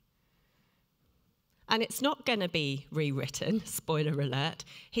 And it's not going to be rewritten, spoiler alert.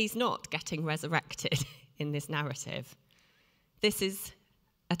 He's not getting resurrected in this narrative. This is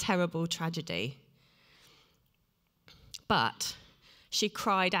a terrible tragedy. But she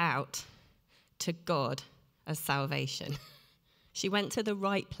cried out to God as salvation. She went to the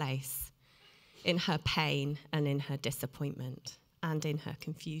right place in her pain and in her disappointment and in her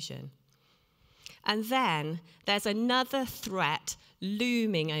confusion. And then there's another threat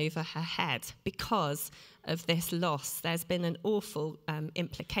looming over her head because of this loss. There's been an awful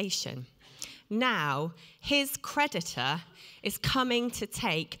implication. Now, his creditor is coming to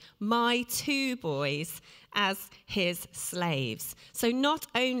take my 2 boys as his slaves. So not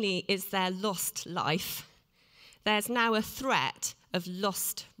only is there lost life, there's now a threat of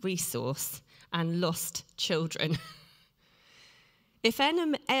lost resource and lost children. If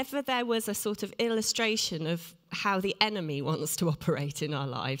ever there was a sort of illustration of how the enemy wants to operate in our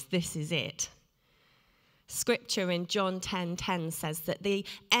lives, this is it. Scripture in John 10:10 says that the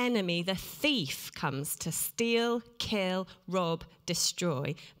enemy, the thief, comes to steal, kill, rob,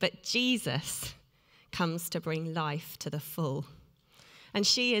 destroy. But Jesus comes to bring life to the full. And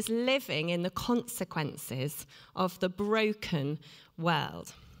she is living in the consequences of the broken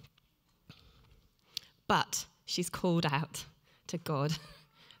world. But she's called out to God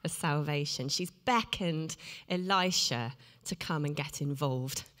for salvation. She's beckoned Elisha to come and get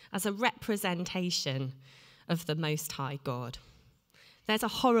involved as a representation of the Most High God. There's a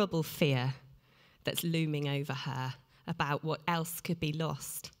horrible fear that's looming over her about what else could be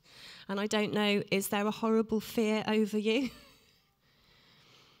lost. And I don't know, is there a horrible fear over you?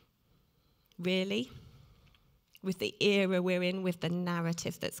 Really? With the era we're in, with the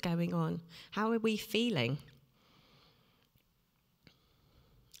narrative that's going on, how are we feeling?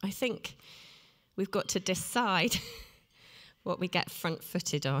 I think we've got to decide what we get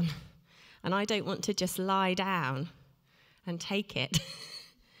front-footed on. And I don't want to just lie down and take it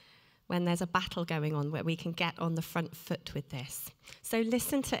when there's a battle going on where we can get on the front foot with this. So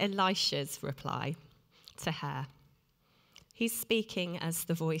listen to Elisha's reply to her. He's speaking as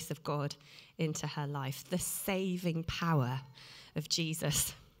the voice of God into her life, the saving power of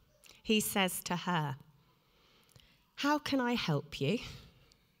Jesus. He says to her, "How can I help you?"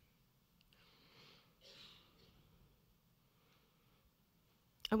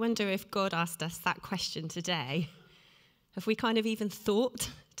 I wonder if God asked us that question today. Have we kind of even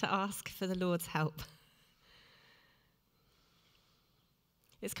thought to ask for the Lord's help?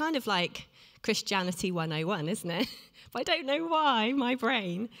 It's kind of like Christianity 101, isn't it? If I don't know why, my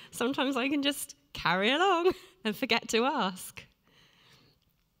brain, sometimes I can just carry along and forget to ask.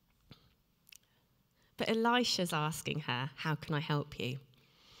 But Elisha's asking her, "How can I help you?"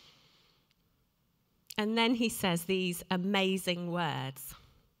 And then he says these amazing words.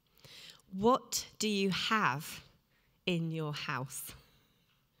 "What do you have in your house?"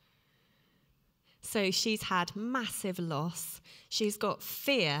 So she's had massive loss. She's got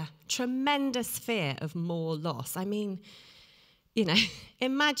fear, tremendous fear of more loss. I mean,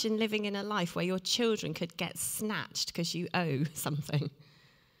 imagine living in a life where your children could get snatched because you owe something.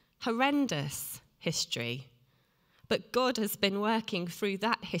 Horrendous history. But God has been working through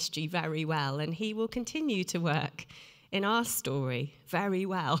that history very well, and he will continue to work in our story very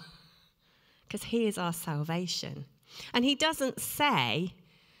well, because he is our salvation. And he doesn't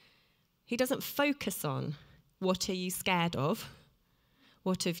focus on, what are you scared of?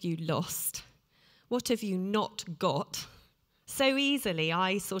 What have you lost? What have you not got? So easily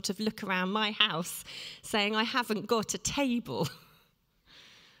I sort of look around my house saying, I haven't got a table.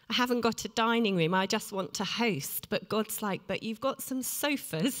 I haven't got a dining room. I just want to host. But God's like, but you've got some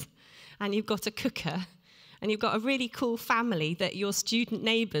sofas and you've got a cooker and you've got a really cool family that your student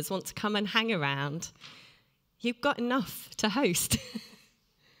neighbours want to come and hang around. You've got enough to host.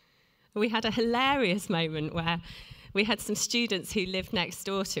 We had a hilarious moment where we had some students who lived next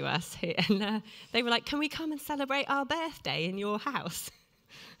door to us, and they were like, can we come and celebrate our birthday in your house?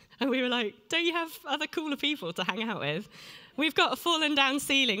 And we were like, don't you have other cooler people to hang out with? We've got a fallen down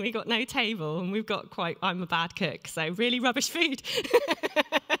ceiling, we've got no table, and we've got I'm a bad cook, so really rubbish food.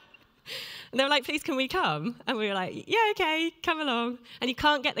 And they were like, please, can we come? And we were like, yeah, okay, come along. And you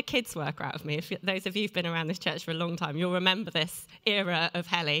can't get the kids' work out of me. If those of you who've been around this church for a long time, you'll remember this era of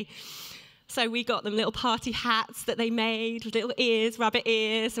Helly. So we got them little party hats that they made, little ears, rabbit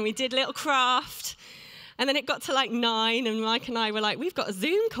ears, and we did a little craft. And then it got to like 9, and Mike and I were like, we've got a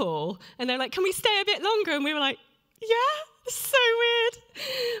Zoom call. And they're like, can we stay a bit longer? And we were like, yeah, it's so weird.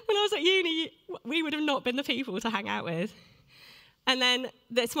 When I was at uni, we would have not been the people to hang out with. And then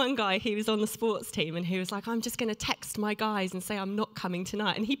there's one guy, he was on the sports team, and he was like, I'm just going to text my guys and say I'm not coming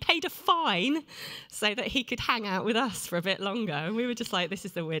tonight. And he paid a fine so that he could hang out with us for a bit longer. And we were just like, this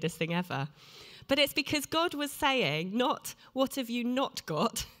is the weirdest thing ever. But it's because God was saying, not what have you not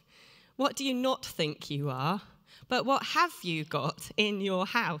got, what do you not think you are, but what have you got in your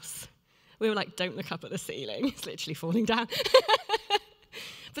house? We were like, don't look up at the ceiling. It's literally falling down.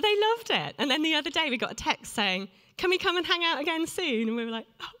 But they loved it. And then the other day we got a text saying, can we come and hang out again soon? And we were like,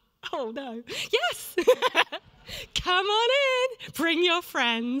 oh no. Yes! Come on in. Bring your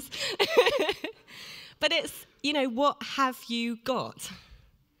friends. But it's, what have you got?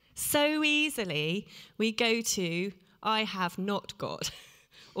 So easily we go to, I have not got,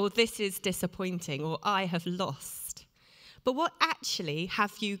 or this is disappointing, or I have lost. But what actually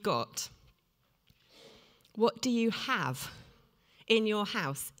have you got? What do you have in your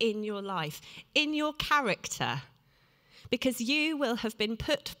house, in your life, in your character? Because you will have been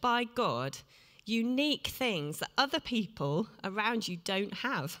put by God unique things that other people around you don't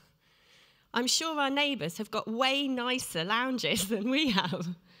have. I'm sure our neighbours have got way nicer lounges than we have.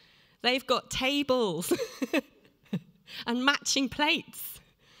 They've got tables and matching plates.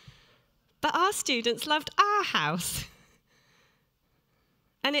 But our students loved our house.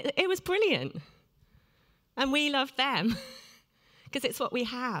 And it was brilliant. And we loved them because it's what we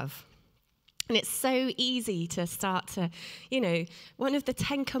have. And it's so easy to start to, one of the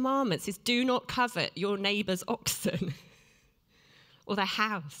 10 commandments is do not covet your neighbour's oxen or their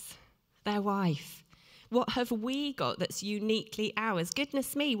house, their wife. What have we got that's uniquely ours?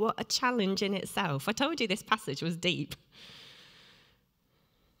 Goodness me, what a challenge in itself. I told you this passage was deep.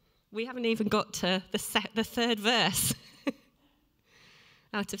 We haven't even got to the third verse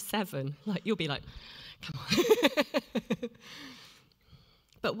out of 7. You'll be like, come on.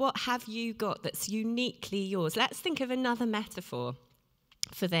 But what have you got that's uniquely yours? Let's think of another metaphor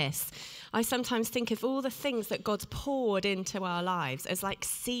for this. I sometimes think of all the things that God's poured into our lives as like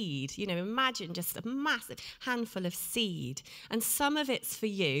seed. Imagine just a massive handful of seed. And some of it's for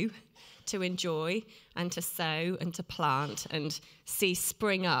you to enjoy and to sow and to plant and see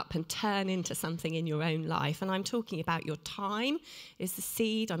spring up and turn into something in your own life. And I'm talking about your time is the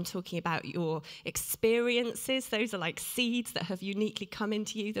seed. I'm talking about your experiences. Those are like seeds that have uniquely come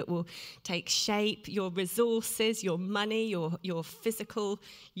into you that will take shape. Your resources, your money, your physical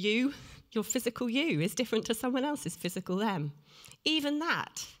you. Your physical you is different to someone else's physical them. Even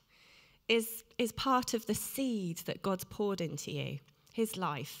that is part of the seed that God's poured into you, his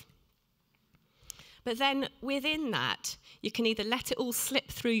life. But then within that, you can either let it all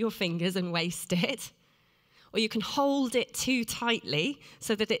slip through your fingers and waste it, or you can hold it too tightly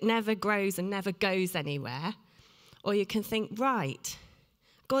so that it never grows and never goes anywhere, or you can think, right,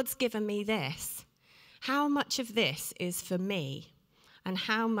 God's given me this. How much of this is for me? And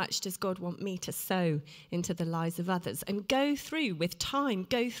how much does God want me to sow into the lives of others? And go through with time,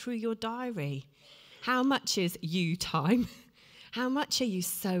 go through your diary. How much is you time? How much are you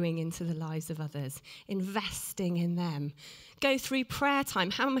sowing into the lives of others, investing in them? Go through prayer time.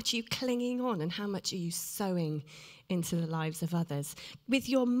 How much are you clinging on and how much are you sowing into the lives of others? With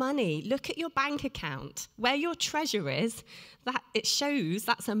your money, look at your bank account. Where your treasure is, that it shows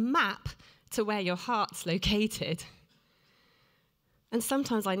that's a map to where your heart's located. And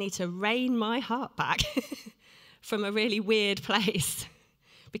sometimes I need to rein my heart back from a really weird place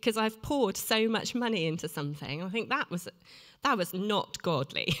because I've poured so much money into something. I think that was not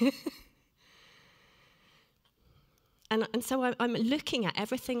godly. and so I'm looking at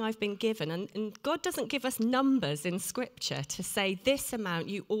everything I've been given, and God doesn't give us numbers in Scripture to say this amount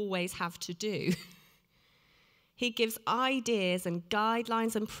you always have to do. He gives ideas and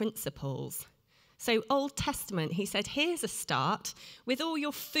guidelines and principles. So Old Testament, he said, here's a start. With all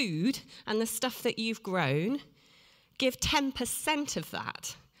your food and the stuff that you've grown, give 10% of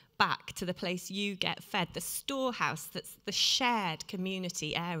that back to the place you get fed, the storehouse that's the shared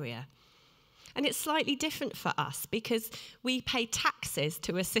community area. And it's slightly different for us because we pay taxes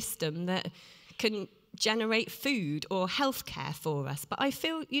to a system that can generate food or healthcare for us. But I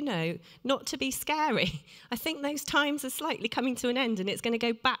feel, not to be scary. I think those times are slightly coming to an end and it's going to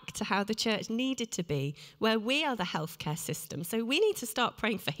go back to how the church needed to be, where we are the healthcare system. So we need to start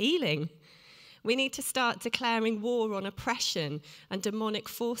praying for healing. We need to start declaring war on oppression and demonic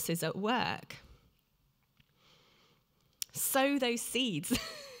forces at work. Sow those seeds.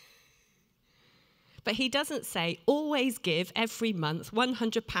 But he doesn't say, always give every month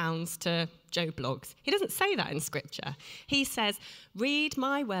 £100 to Joe Bloggs. He doesn't say that in Scripture. He says, read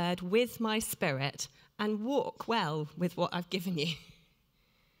my word with my spirit and walk well with what I've given you.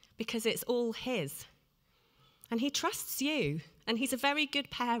 Because it's all his. And he trusts you. And he's a very good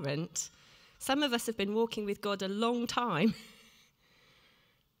parent. Some of us have been walking with God a long time.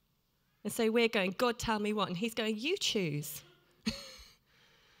 And so we're going, God, tell me what. And he's going, you choose.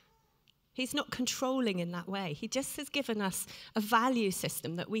 He's not controlling in that way. He just has given us a value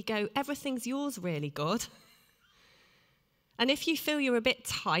system that we go, everything's yours really, God. And if you feel you're a bit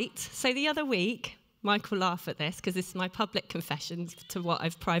tight, so the other week, Mike will laugh at this because this is my public confession to what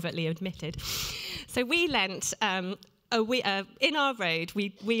I've privately admitted. So we lent, in our road,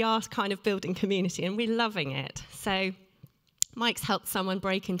 we are kind of building community and we're loving it. So Mike's helped someone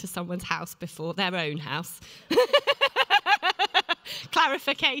break into someone's house before, their own house.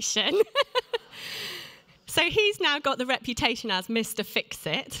 Clarification. So he's now got the reputation as Mr.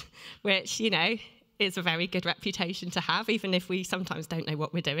 Fix-It, which, is a very good reputation to have, even if we sometimes don't know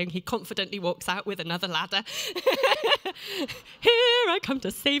what we're doing. He confidently walks out with another ladder. Here I come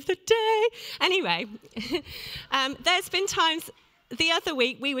to save the day. Anyway, there's been times, the other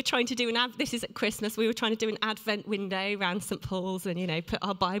week we were trying to do this is at Christmas, we were trying to do an Advent window around St. Paul's and, put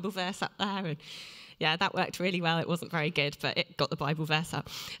our Bible verse up there and, Yeah, that worked really well. It wasn't very good, but it got the Bible verse up.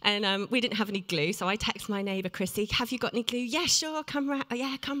 And we didn't have any glue, so I text my neighbour, Chrissy, have you got any glue? Yeah, sure, come round. Oh,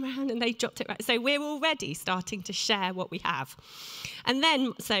 yeah, come round. And they dropped it right. So we're already starting to share what we have. And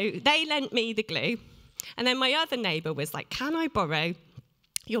then, so they lent me the glue. And then my other neighbour was like, can I borrow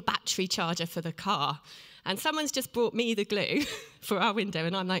your battery charger for the car? And someone's just brought me the glue for our window.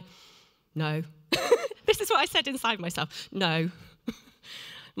 And I'm like, no. This is what I said inside myself. No.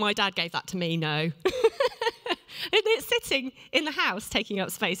 My dad gave that to me, no. And it's sitting in the house taking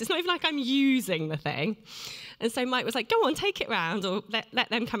up space. It's not even like I'm using the thing. And so Mike was like, go on, take it round, or let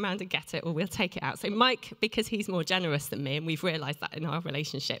them come round and get it, or we'll take it out. So Mike, because he's more generous than me, and we've realised that in our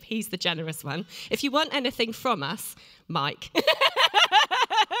relationship, he's the generous one. If you want anything from us, Mike,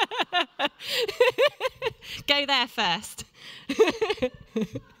 go there first.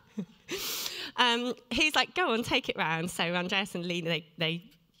 He's like, go on, take it round. So Andreas and Lena, they've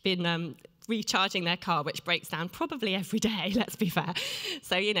been recharging their car, which breaks down probably every day, let's be fair.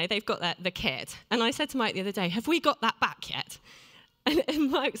 So, you know, they've got the kit. And I said to Mike the other day, have we got that back yet? And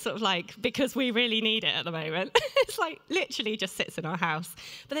Mike's sort of like, because we really need it at the moment. It's like literally just sits in our house.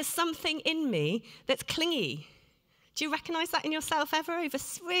 But there's something in me that's clingy. Do you recognise that in yourself ever over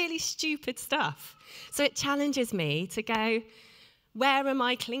really stupid stuff? So it challenges me to go, where am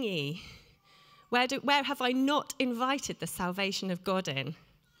I clingy? Where have I not invited the salvation of God in?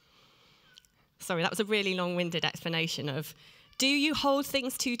 Sorry, that was a really long-winded explanation of, do you hold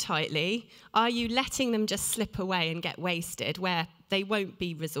things too tightly? Are you letting them just slip away and get wasted where they won't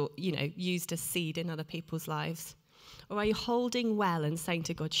be used as seed in other people's lives? Or are you holding well and saying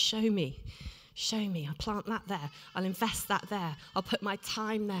to God, show me, I'll plant that there, I'll invest that there, I'll put my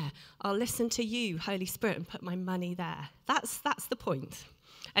time there, I'll listen to you, Holy Spirit, and put my money there. That's the point.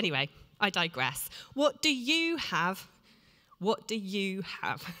 Anyway, I digress. What do you have? What do you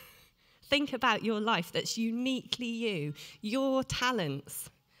have? Think about your life that's uniquely you, your talents.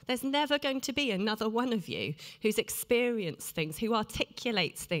 There's never going to be another one of you who's experienced things, who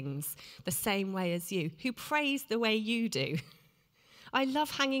articulates things the same way as you, who prays the way you do. I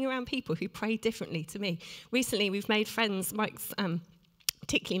love hanging around people who pray differently to me. Recently, we've made friends, Mike's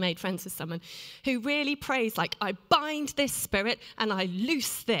particularly made friends with someone who really prays like, I bind this spirit and I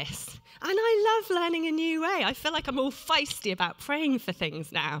loose this. And I love learning a new way. I feel like I'm all feisty about praying for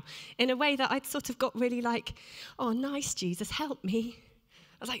things now in a way that I'd sort of got really like, oh, nice, Jesus, help me.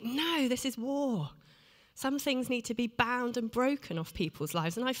 I was like, no, this is war. Some things need to be bound and broken off people's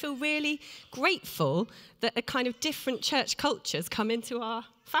lives. And I feel really grateful that a kind of different church cultures come into our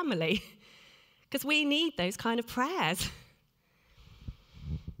family because we need those kind of prayers.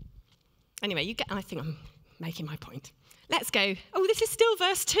 Anyway, I think I'm making my point. Let's go. Oh, this is still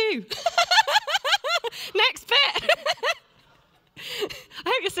verse 2. Next bit. I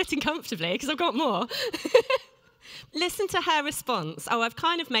hope you're sitting comfortably because I've got more. Listen to her response. Oh, I've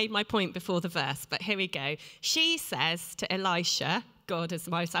kind of made my point before the verse, but here we go. She says to Elisha, God is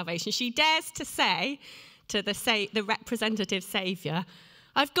my salvation. She dares to say to the representative saviour,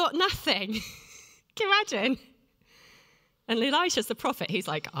 I've got nothing. Can you imagine? And Elisha's the prophet. He's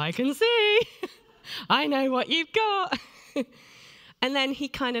like, I can see. I know what you've got. And then I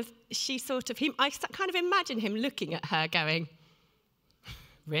kind of imagine him looking at her going,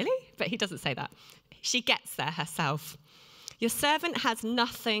 really? But he doesn't say that. She gets there herself. Your servant has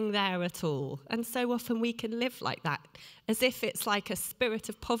nothing there at all. And so often we can live like that, as if it's like a spirit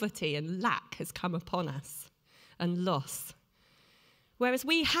of poverty and lack has come upon us and loss. Whereas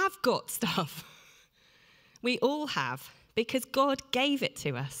we have got stuff. We all have, because God gave it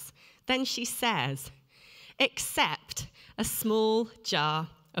to us. Then she says, except a small jar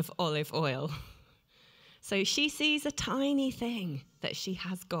of olive oil. So she sees a tiny thing that she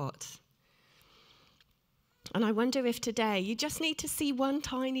has got. And I wonder if today you just need to see one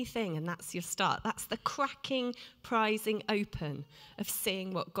tiny thing and that's your start. That's the cracking, prizing open of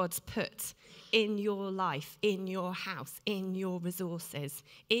seeing what God's put in your life, in your house, in your resources,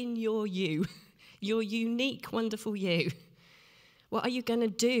 in your you, your unique, wonderful you. What are you going to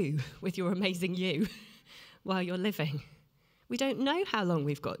do with your amazing you while you're living? We don't know how long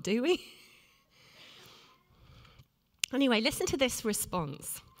we've got, do we? Anyway, listen to this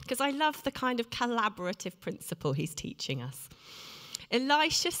response, because I love the kind of collaborative principle he's teaching us.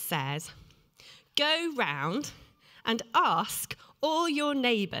 Elisha says, go round and ask all your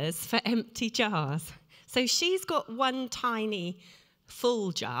neighbours for empty jars. So she's got one tiny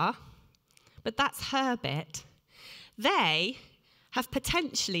full jar, but that's her bit. They have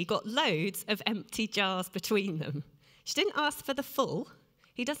potentially got loads of empty jars between them. She didn't ask for the full.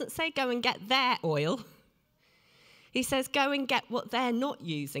 He doesn't say go and get their oil. He says go and get what they're not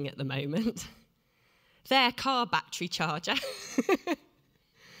using at the moment. their car battery charger.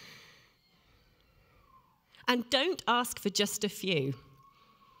 And don't ask for just a few.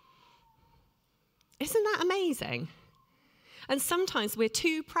 Isn't that amazing? And sometimes we're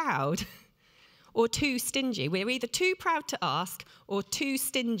too proud or too stingy. We're either too proud to ask or too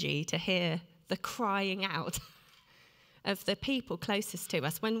stingy to hear the crying out of the people closest to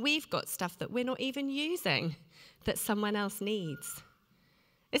us when we've got stuff that we're not even using that someone else needs.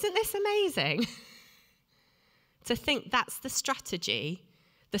 Isn't this amazing? To think that's the strategy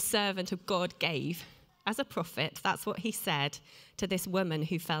the servant of God gave. As a prophet, that's what he said to this woman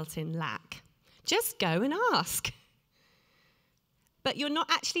who felt in lack. Just go and ask. But you're not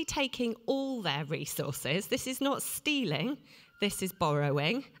actually taking all their resources. This is not stealing. This is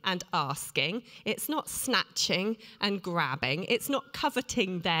borrowing and asking. It's not snatching and grabbing. It's not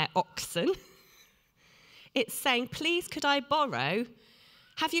coveting their oxen. It's saying, please, could I borrow?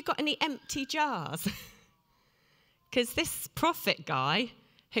 Have you got any empty jars? Because this prophet guy,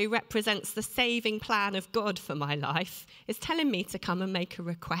 who represents the saving plan of God for my life, is telling me to come and make a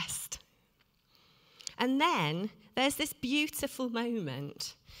request. And then there's this beautiful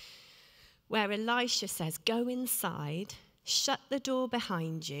moment where Elisha says, go inside, shut the door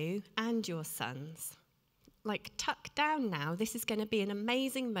behind you and your sons. Like, tuck down now. This is going to be an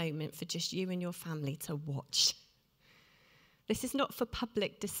amazing moment for just you and your family to watch. This is not for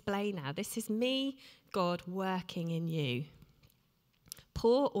public display now. This is me, God, working in you.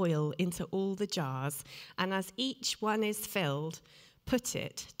 Pour oil into all the jars, and as each one is filled, put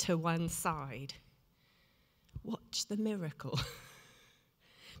it to one side. Watch the miracle.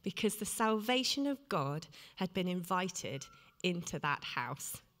 Because the salvation of God had been invited into that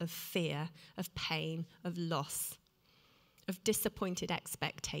house of fear, of pain, of loss, of disappointed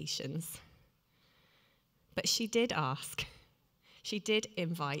expectations. But she did ask. She did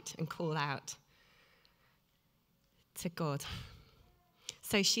invite and call out to God.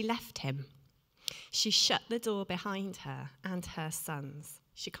 So she left him. She shut the door behind her and her sons.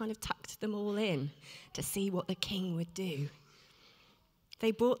 She kind of tucked them all in to see what the king would do.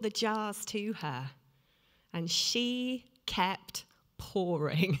 They brought the jars to her, and she kept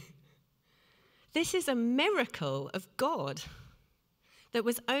pouring. This is a miracle of God that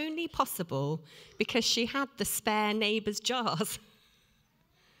was only possible because she had the spare neighbour's jars.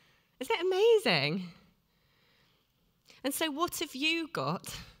 Isn't it amazing? And so what have you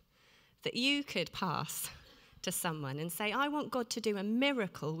got that you could pass to someone and say, I want God to do a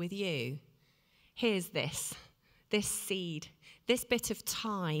miracle with you. Here's this seed, this bit of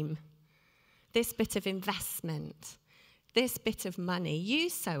time, this bit of investment, this bit of money. You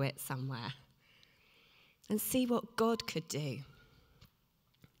sow it somewhere and see what God could do.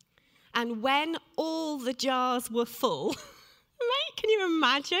 And when all the jars were full, mate, can you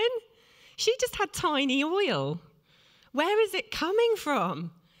imagine? She just had tiny oil. Where is it coming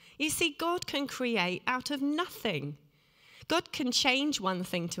from? You see, God can create out of nothing. God can change one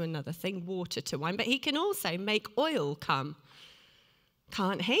thing to another thing, water to wine, but he can also make oil come.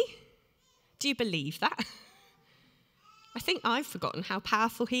 Can't he? Do you believe that? I think I've forgotten how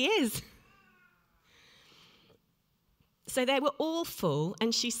powerful he is. So they were all full,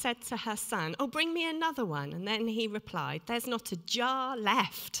 and she said to her son, oh, bring me another one. And then he replied, there's not a jar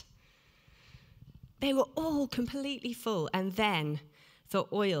left. They were all completely full, and then the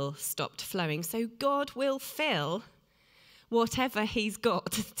oil stopped flowing. So God will fill whatever he's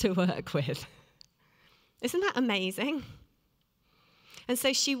got to work with. Isn't that amazing? And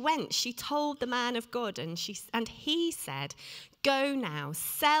so she went, she told the man of God, and he said, go now,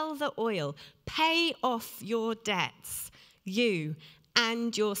 sell the oil, pay off your debts. You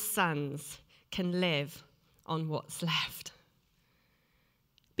and your sons can live on what's left.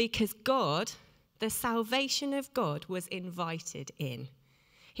 Because God, the salvation of God, was invited in.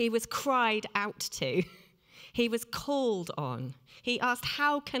 He was cried out to. He was called on. He asked,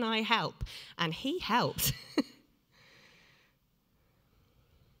 how can I help? And he helped.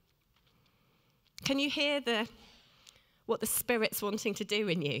 Can you hear what the Spirit's wanting to do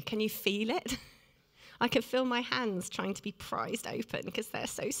in you? Can you feel it? I can feel my hands trying to be prized open because they're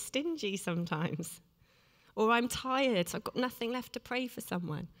so stingy sometimes. Or I'm tired, so I've got nothing left to pray for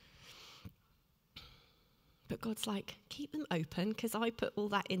someone. But God's like, keep them open because I put all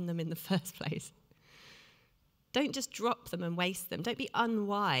that in them in the first place. Don't just drop them and waste them. Don't be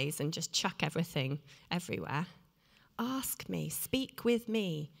unwise and just chuck everything everywhere. Ask me, speak with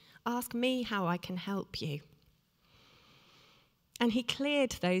me. Ask me how I can help you. And he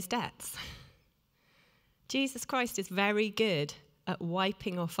cleared those debts. Jesus Christ is very good at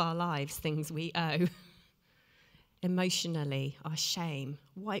wiping off our lives things we owe. Emotionally, our shame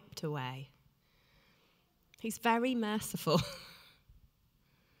wiped away. He's very merciful.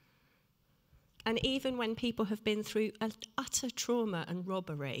 And even when people have been through an utter trauma and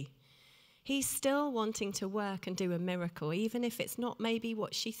robbery, he's still wanting to work and do a miracle, even if it's not maybe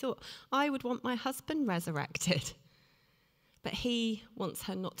what she thought. I would want my husband resurrected. But he wants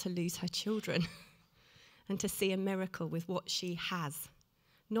her not to lose her children and to see a miracle with what she has,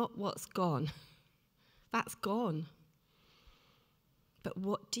 not what's gone. That's gone. But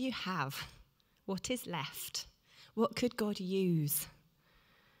what do you have? What is left? What could God use?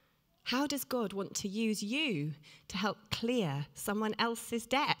 How does God want to use you to help clear someone else's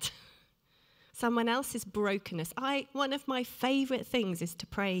debt? Someone else's brokenness. One of my favourite things is to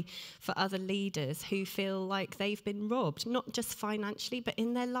pray for other leaders who feel like they've been robbed, not just financially, but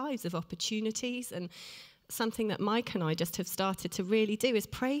in their lives of opportunities. And something that Mike and I just have started to really do is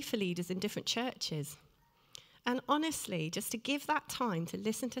pray for leaders in different churches. And honestly, just to give that time to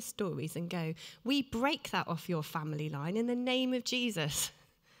listen to stories and go, we break that off your family line in the name of Jesus.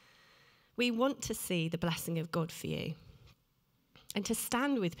 We want to see the blessing of God for you. And to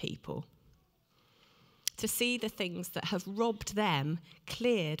stand with people. To see the things that have robbed them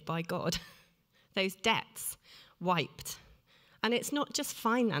cleared by God. Those debts wiped. And it's not just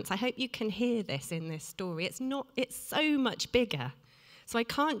finance. I hope you can hear this in this story. It's so much bigger. So I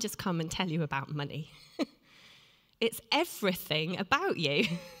can't just come and tell you about money. It's everything about you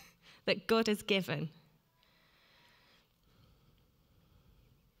that God has given.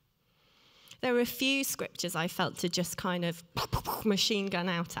 There are a few scriptures I felt to just kind of machine gun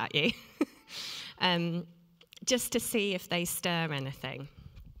out at you, just to see if they stir anything.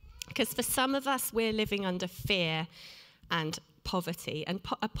 Because for some of us, we're living under fear and poverty. And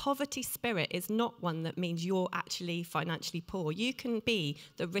a poverty spirit is not one that means you're actually financially poor. You can be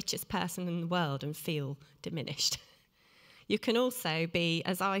the richest person in the world and feel diminished. You can also be,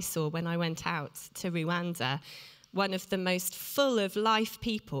 as I saw when I went out to Rwanda, one of the most full of life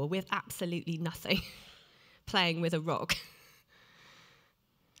people with absolutely nothing, playing with a rock.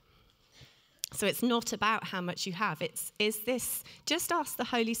 So it's not about how much you have. Just ask the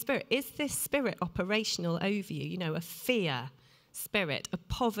Holy Spirit, is this spirit operational over you? You know, a fear spirit, a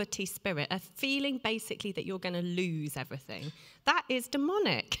poverty spirit, a feeling basically that you're going to lose everything. That is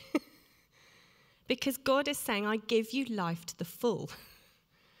demonic. Because God is saying, I give you life to the full.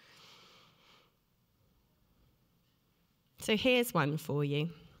 So here's one for you.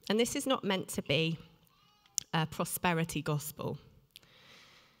 And this is not meant to be a prosperity gospel.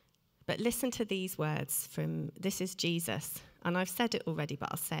 But listen to these words this is Jesus. And I've said it already, but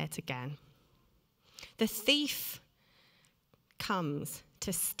I'll say it again. The thief comes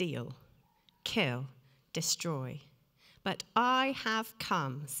to steal, kill, destroy. But I have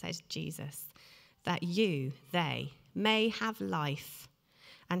come, says Jesus, that they may have life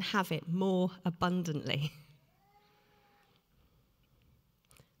and have it more abundantly.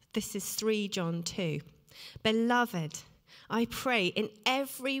 This is 3 John 2. Beloved, I pray in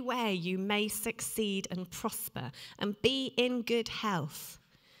every way you may succeed and prosper and be in good health,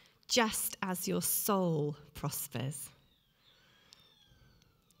 just as your soul prospers.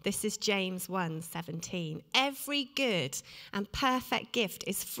 This is James 1:17. Every good and perfect gift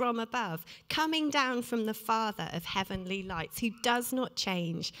is from above, coming down from the Father of heavenly lights, who does not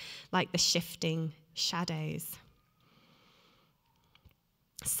change like the shifting shadows.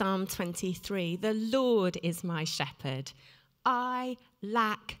 Psalm 23, the Lord is my shepherd. I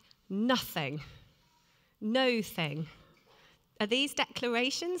lack nothing, no thing. Are these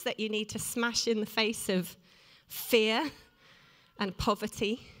declarations that you need to smash in the face of fear and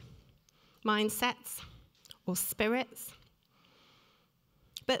poverty, mindsets or spirits?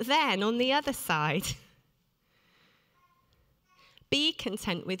 But then on the other side, be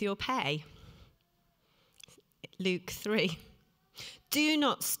content with your pay. Luke 3. Do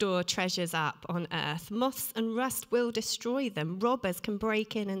not store treasures up on earth. Moths and rust will destroy them. Robbers can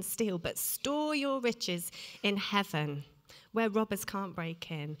break in and steal. But store your riches in heaven, where robbers can't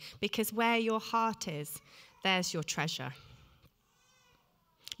break in. Because where your heart is, there's your treasure.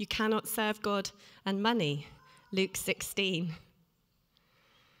 You cannot serve God and money. Luke 16.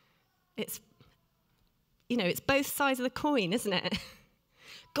 It's both sides of the coin, isn't it?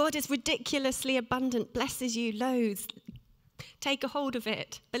 God is ridiculously abundant, blesses you loads. Take a hold of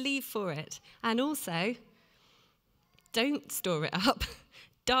it, believe for it. And also, don't store it up.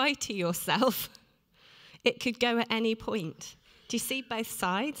 Die to yourself. It could go at any point. Do you see both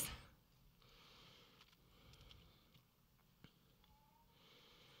sides?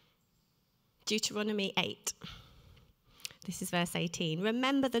 Deuteronomy 8. This is verse 18.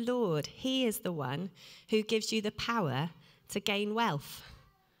 Remember the Lord. He is the one who gives you the power to gain wealth.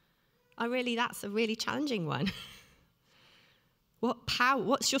 That's a really challenging one.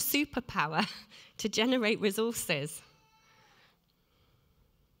 What's your superpower to generate resources?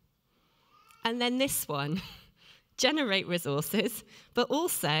 And then this one, generate resources, but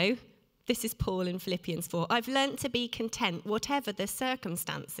also, this is Paul in Philippians 4, I've learnt to be content, whatever the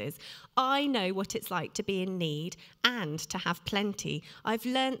circumstances. I know what it's like to be in need and to have plenty. I've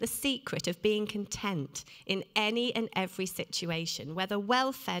learnt the secret of being content in any and every situation, whether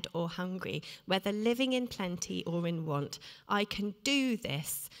well-fed or hungry, whether living in plenty or in want. I can do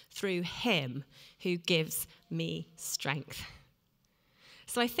this through him who gives me strength.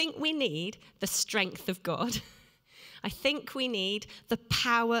 So I think we need the strength of God. I think we need the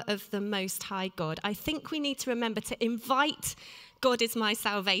power of the Most High God. I think we need to remember to invite God is my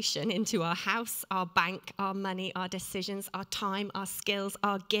salvation into our house, our bank, our money, our decisions, our time, our skills,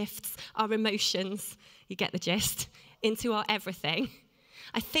 our gifts, our emotions. You get the gist. Into our everything.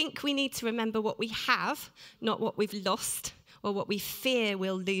 I think we need to remember what we have, not what we've lost or what we fear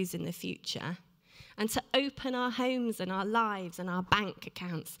we'll lose in the future. And to open our homes and our lives and our bank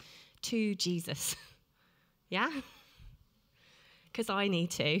accounts to Jesus. Yeah? Because I need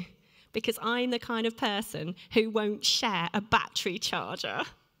to. Because I'm the kind of person who won't share a battery charger.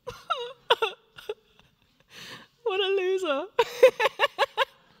 What a loser.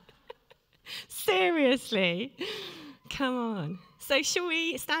 Seriously. Come on. So shall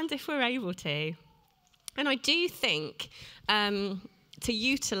we stand if we're able to? And I do think to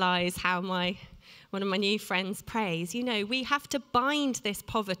utilise how one of my new friends prays, we have to bind this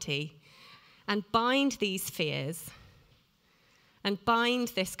poverty and bind these fears and bind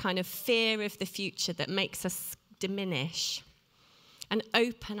this kind of fear of the future that makes us diminish and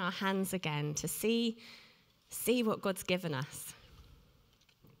open our hands again to see what God's given us.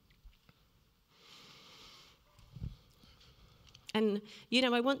 And,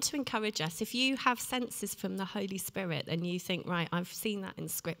 I want to encourage us, if you have senses from the Holy Spirit and you think, right, I've seen that in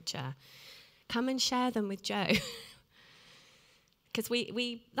Scripture, come and share them with Joe. Because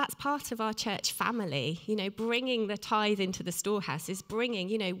that's part of our church family. Bringing the tithe into the storehouse is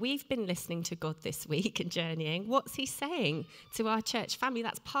bringing, we've been listening to God this week and journeying. What's he saying to our church family?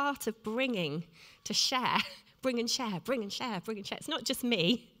 That's part of bringing to share. Bring and share, bring and share, bring and share. It's not just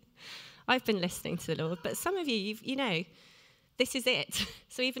me. I've been listening to the Lord. But some of you, this is it.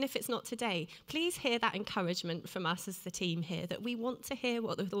 So even if it's not today, please hear that encouragement from us as the team here, that we want to hear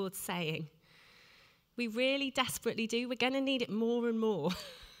what the Lord's saying. We really desperately do. We're going to need it more and more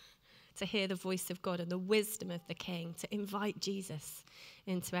to hear the voice of God and the wisdom of the King, to invite Jesus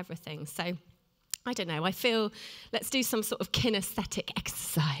into everything. So, I don't know, I feel let's do some sort of kinesthetic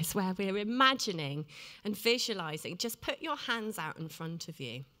exercise where we're imagining and visualizing. Just put your hands out in front of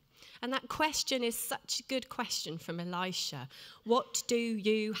you. And that question is such a good question from Elisha. What do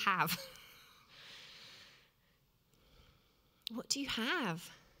you have? What do you have?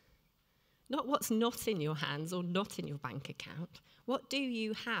 Not what's not in your hands or not in your bank account. What do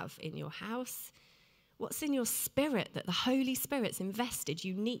you have in your house? What's in your spirit that the Holy Spirit's invested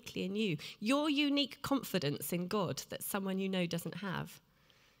uniquely in you? Your unique confidence in God that someone you know doesn't have.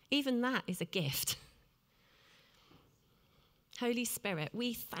 Even that is a gift. Holy Spirit,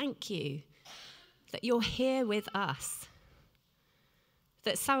 we thank you that you're here with us,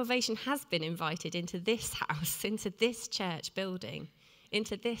 that salvation has been invited into this house, into this church building,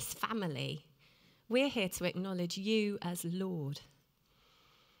 into this family. We're here to acknowledge you as Lord.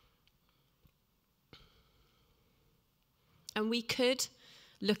 And we could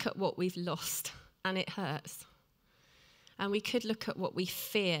look at what we've lost, and it hurts. And we could look at what we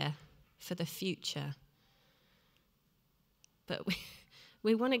fear for the future. But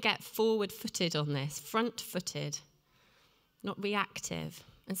we want to get forward-footed on this, front-footed, not reactive.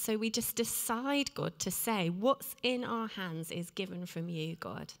 And so we just decide, God, to say what's in our hands is given from you,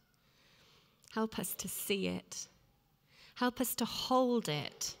 God. Help us to see it. Help us to hold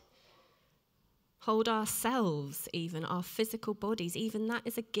it. Hold ourselves even, our physical bodies. Even that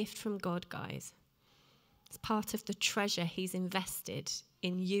is a gift from God, guys. It's part of the treasure he's invested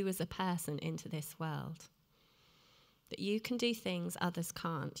in you as a person into this world. That you can do things others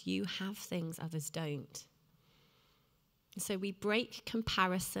can't. You have things others don't. So we break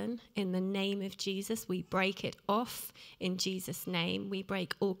comparison in the name of Jesus. We break it off in Jesus' name. We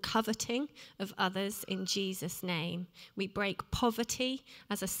break all coveting of others in Jesus' name. We break poverty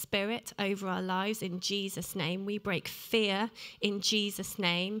as a spirit over our lives in Jesus' name. We break fear in Jesus'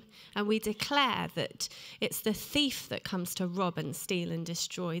 name. And we declare that it's the thief that comes to rob and steal and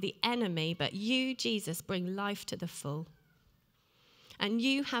destroy, the enemy, but you, Jesus, bring life to the full. And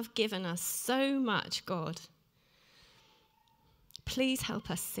you have given us so much, God. Please help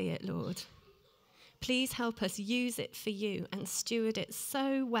us see it, Lord. Please help us use it for you and steward it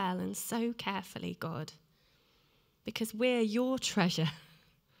so well and so carefully, God, because we're your treasure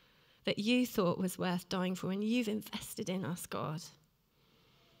that you thought was worth dying for, and you've invested in us, God.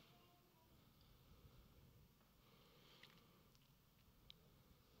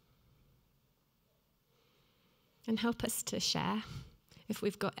 And help us to share if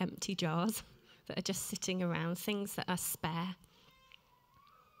we've got empty jars that are just sitting around, things that are spare.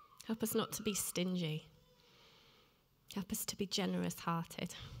 Help us not to be stingy. Help us to be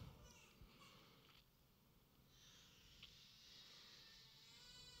generous-hearted.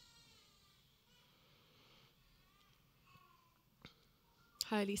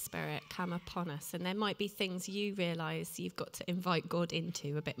 Holy Spirit, come upon us. And there might be things you realise you've got to invite God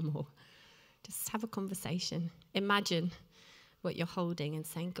into a bit more. Just have a conversation. Imagine what you're holding and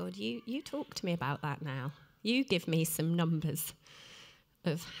saying, God, you talk to me about that now. You give me some numbers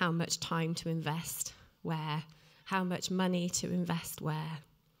of how much time to invest where, how much money to invest where,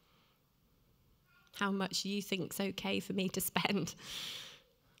 how much you think's okay for me to spend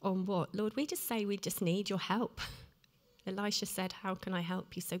on what. Lord, we just say we just need your help. Elisha said, how can I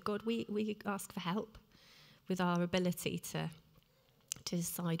help you? So God, we ask for help with our ability to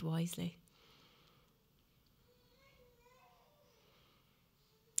decide wisely.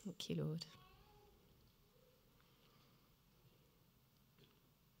 Thank you, Lord.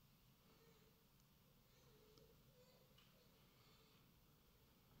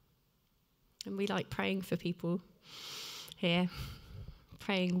 And we like praying for people here,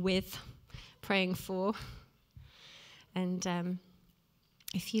 praying with, praying for. And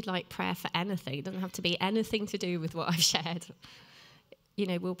if you'd like prayer for anything, it doesn't have to be anything to do with what I've shared. You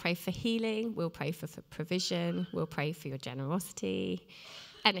know, we'll pray for healing, we'll pray for provision, we'll pray for your generosity,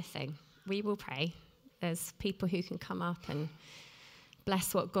 anything. We will pray. There's people who can come up and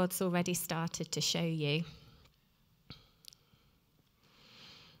bless what God's already started to show you.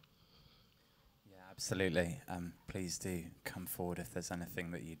 Yeah, absolutely. Please do come forward if there's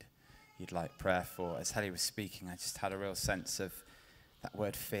anything that you'd like prayer for. As Helly was speaking, I just had a real sense of that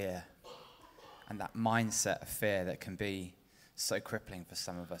word fear and that mindset of fear that can be so crippling for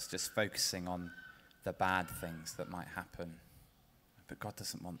some of us, just focusing on the bad things that might happen. But God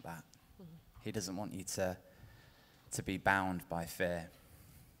doesn't want that. He doesn't want you to be bound by fear.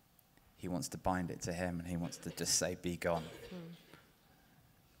 He wants to bind it to him, and he wants to just say, be gone.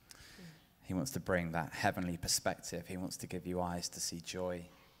 He wants to bring that heavenly perspective. He wants to give you eyes to see joy,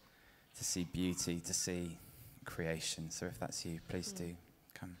 to see beauty, to see creation. So if that's you, please do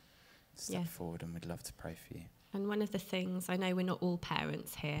come step forward, and we'd love to pray for you. And one of the things, I know we're not all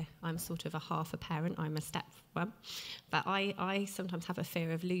parents here. I'm sort of a half a parent. I'm a step one. But I sometimes have a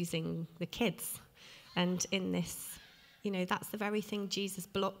fear of losing the kids. And in this, you know, that's the very thing Jesus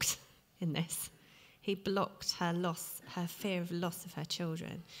blocked in this. He blocked her loss, her fear of loss of her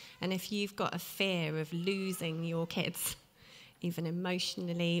children. And if you've got a fear of losing your kids, even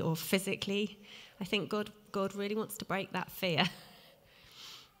emotionally or physically, I think God really wants to break that fear.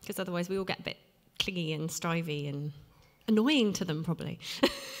 Because otherwise we all get a bit clingy and strivey and annoying to them, probably.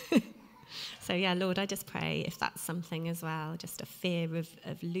 So, yeah, Lord, I just pray if that's something as well, just a fear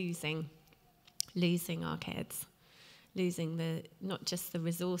of losing our kids, losing not just the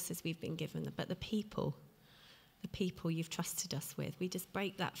resources we've been given, but the people you've trusted us with. We just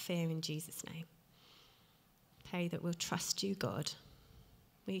break that fear in Jesus' name. Pray that we'll trust you, God.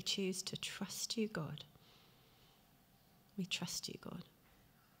 We choose to trust you, God. We trust you, God.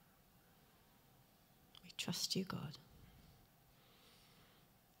 We trust you, God.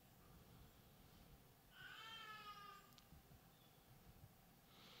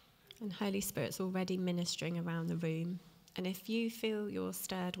 And Holy Spirit's already ministering around the room. And if you feel you're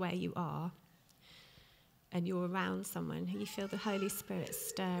stirred where you are, and you're around someone, you feel the Holy Spirit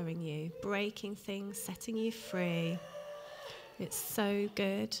stirring you, breaking things, setting you free. It's so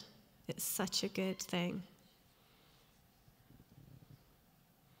good. It's such a good thing.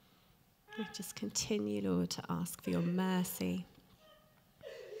 We just continue, Lord, to ask for your mercy.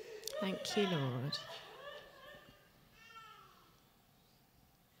 Thank you, Lord.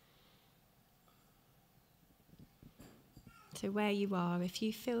 So where you are, if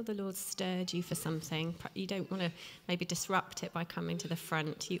you feel the Lord stirred you for something, you don't want to maybe disrupt it by coming to the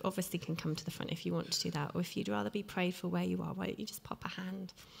front. You obviously can come to the front if you want to do that. Or if you'd rather be prayed for where you are, why don't you just pop a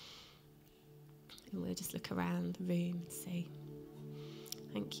hand? And we'll just look around the room and see.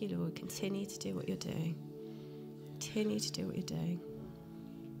 Thank you, Lord. Continue to do what you're doing. Continue to do what you're doing.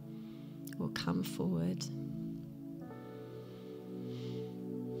 We'll come forward.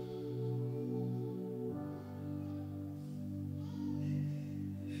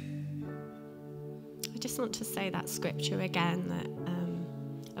 just want to say that scripture again, that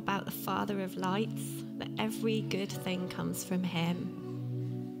about the Father of lights, that every good thing comes from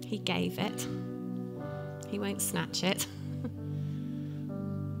him. He gave it. He won't snatch it.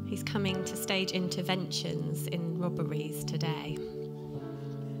 He's coming to stage interventions in robberies today.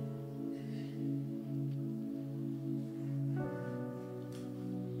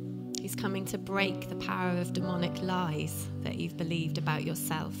 He's coming to break the power of demonic lies that you've believed about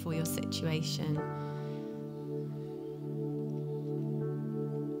yourself or your situation.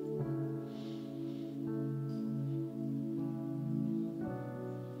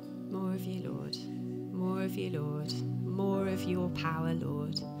 More of you, Lord. More of you, Lord. More of your power,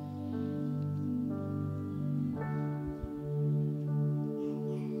 Lord.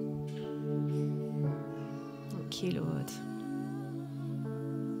 Thank you, Lord.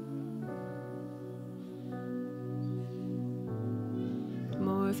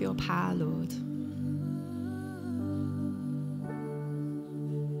 More of your power, Lord.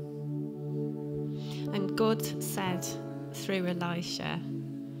 And God said through Elisha,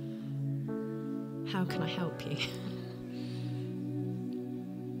 how can I help you?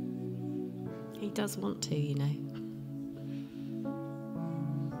 He does want to, you know.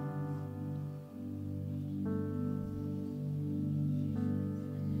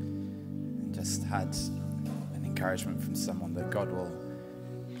 Just had an encouragement from someone that God will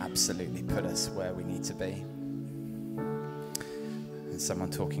absolutely put us where we need to be. And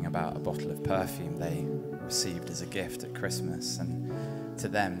someone talking about a bottle of perfume they received as a gift at Christmas, and to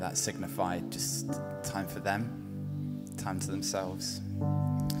them that signified just time for them, time to themselves,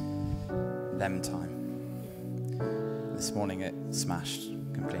 them time. This morning it smashed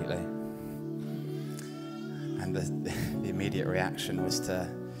completely, and the immediate reaction was to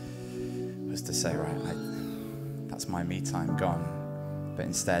say, right, that's my me time gone. But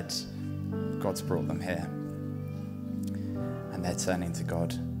instead, God's brought them here. And they're turning to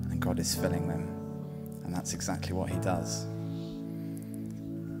God, and God is filling them. And that's exactly what he does.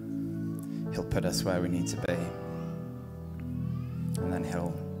 He'll put us where we need to be. And then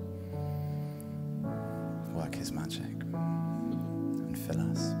he'll work his magic and fill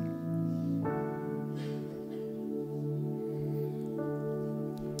us.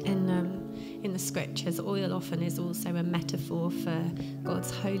 In the scriptures, oil often is also a metaphor for God's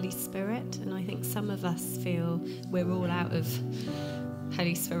Holy Spirit, and I think some of us feel we're all out of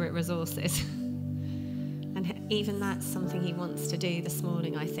Holy Spirit resources. And even that's something he wants to do this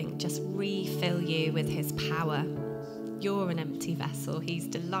morning, I think, just refill you with his power. You're an empty vessel, he's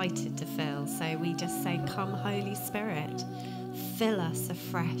delighted to fill. So we just say, come Holy Spirit, fill us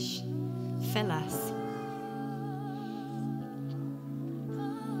afresh, fill us.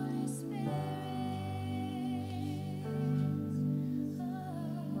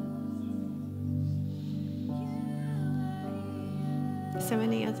 So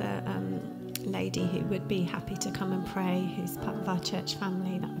any other lady who would be happy to come and pray, who's part of our church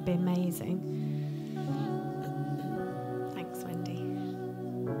family, that would be amazing. Thanks, Wendy.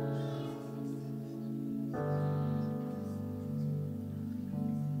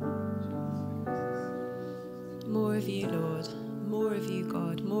 More of you, Lord. More of you,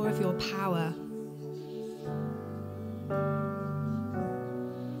 God. More of your power.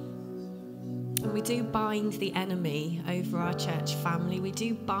 And we do bind the enemy over our church family. We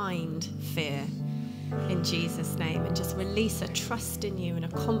do bind fear in Jesus' name and just release a trust in you and a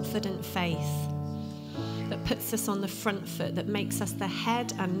confident faith that puts us on the front foot, that makes us the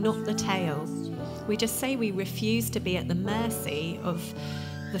head and not the tail. We just say we refuse to be at the mercy of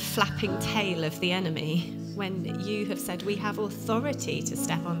the flapping tail of the enemy, when you have said we have authority to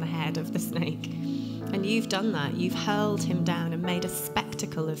step on the head of the snake. And you've done that. You've hurled him down and made a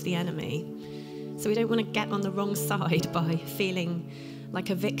spectacle of the enemy. So we don't want to get on the wrong side by feeling like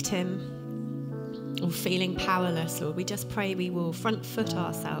a victim or feeling powerless, Lord. We just pray we will front foot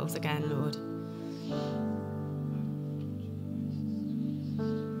ourselves again, Lord.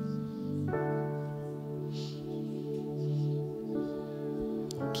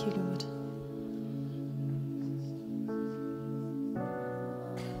 Thank you, Lord.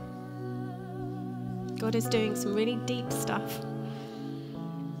 God is doing some really deep stuff.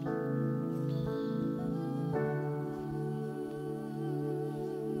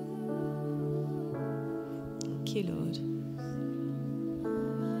 Thank you, Lord.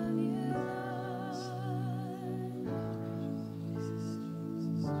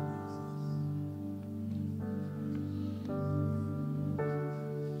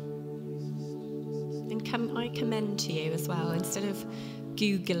 And I commend to you as well, instead of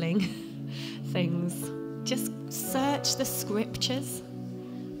Googling things, just search the scriptures.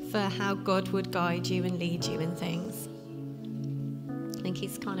 for how God would guide you and lead you in things. I think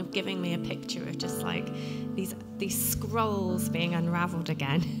he's kind of giving me a picture of just like these scrolls being unraveled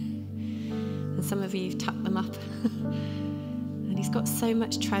again. And some of you have tucked them up. And he's got so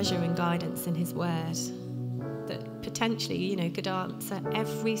much treasure and guidance in his word that potentially, you know, could answer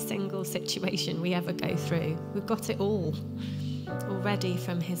every single situation we ever go through. We've got it all already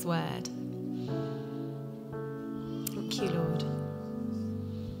from his word. Thank you, Lord.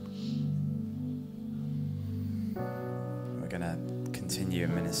 We're going to continue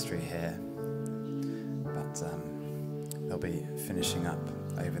in ministry here, but they'll be finishing up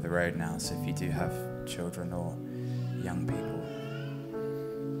over the road now, so if you do have children or young people,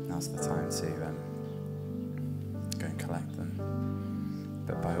 now's the time to go and collect them.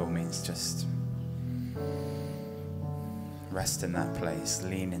 But by all means, just rest in that place,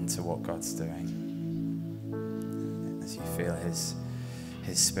 lean into what God's doing as you feel his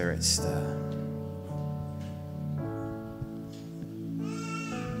spirit stir.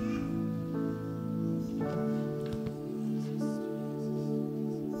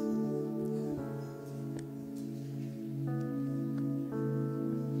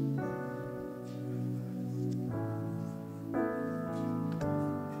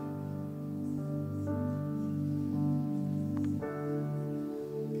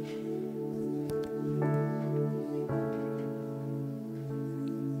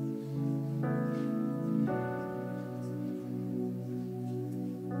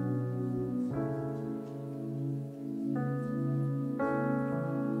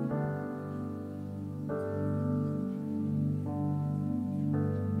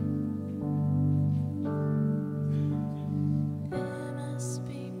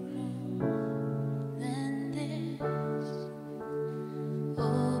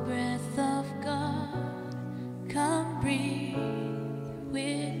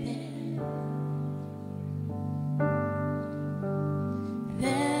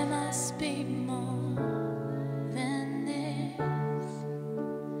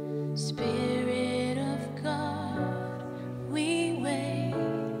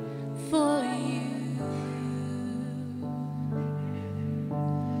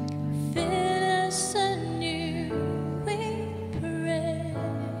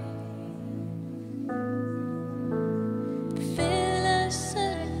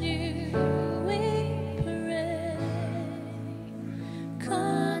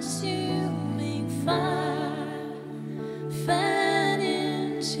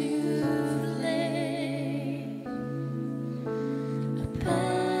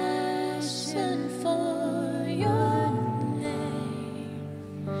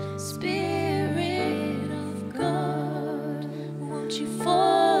 Spirit of God, won't you fall?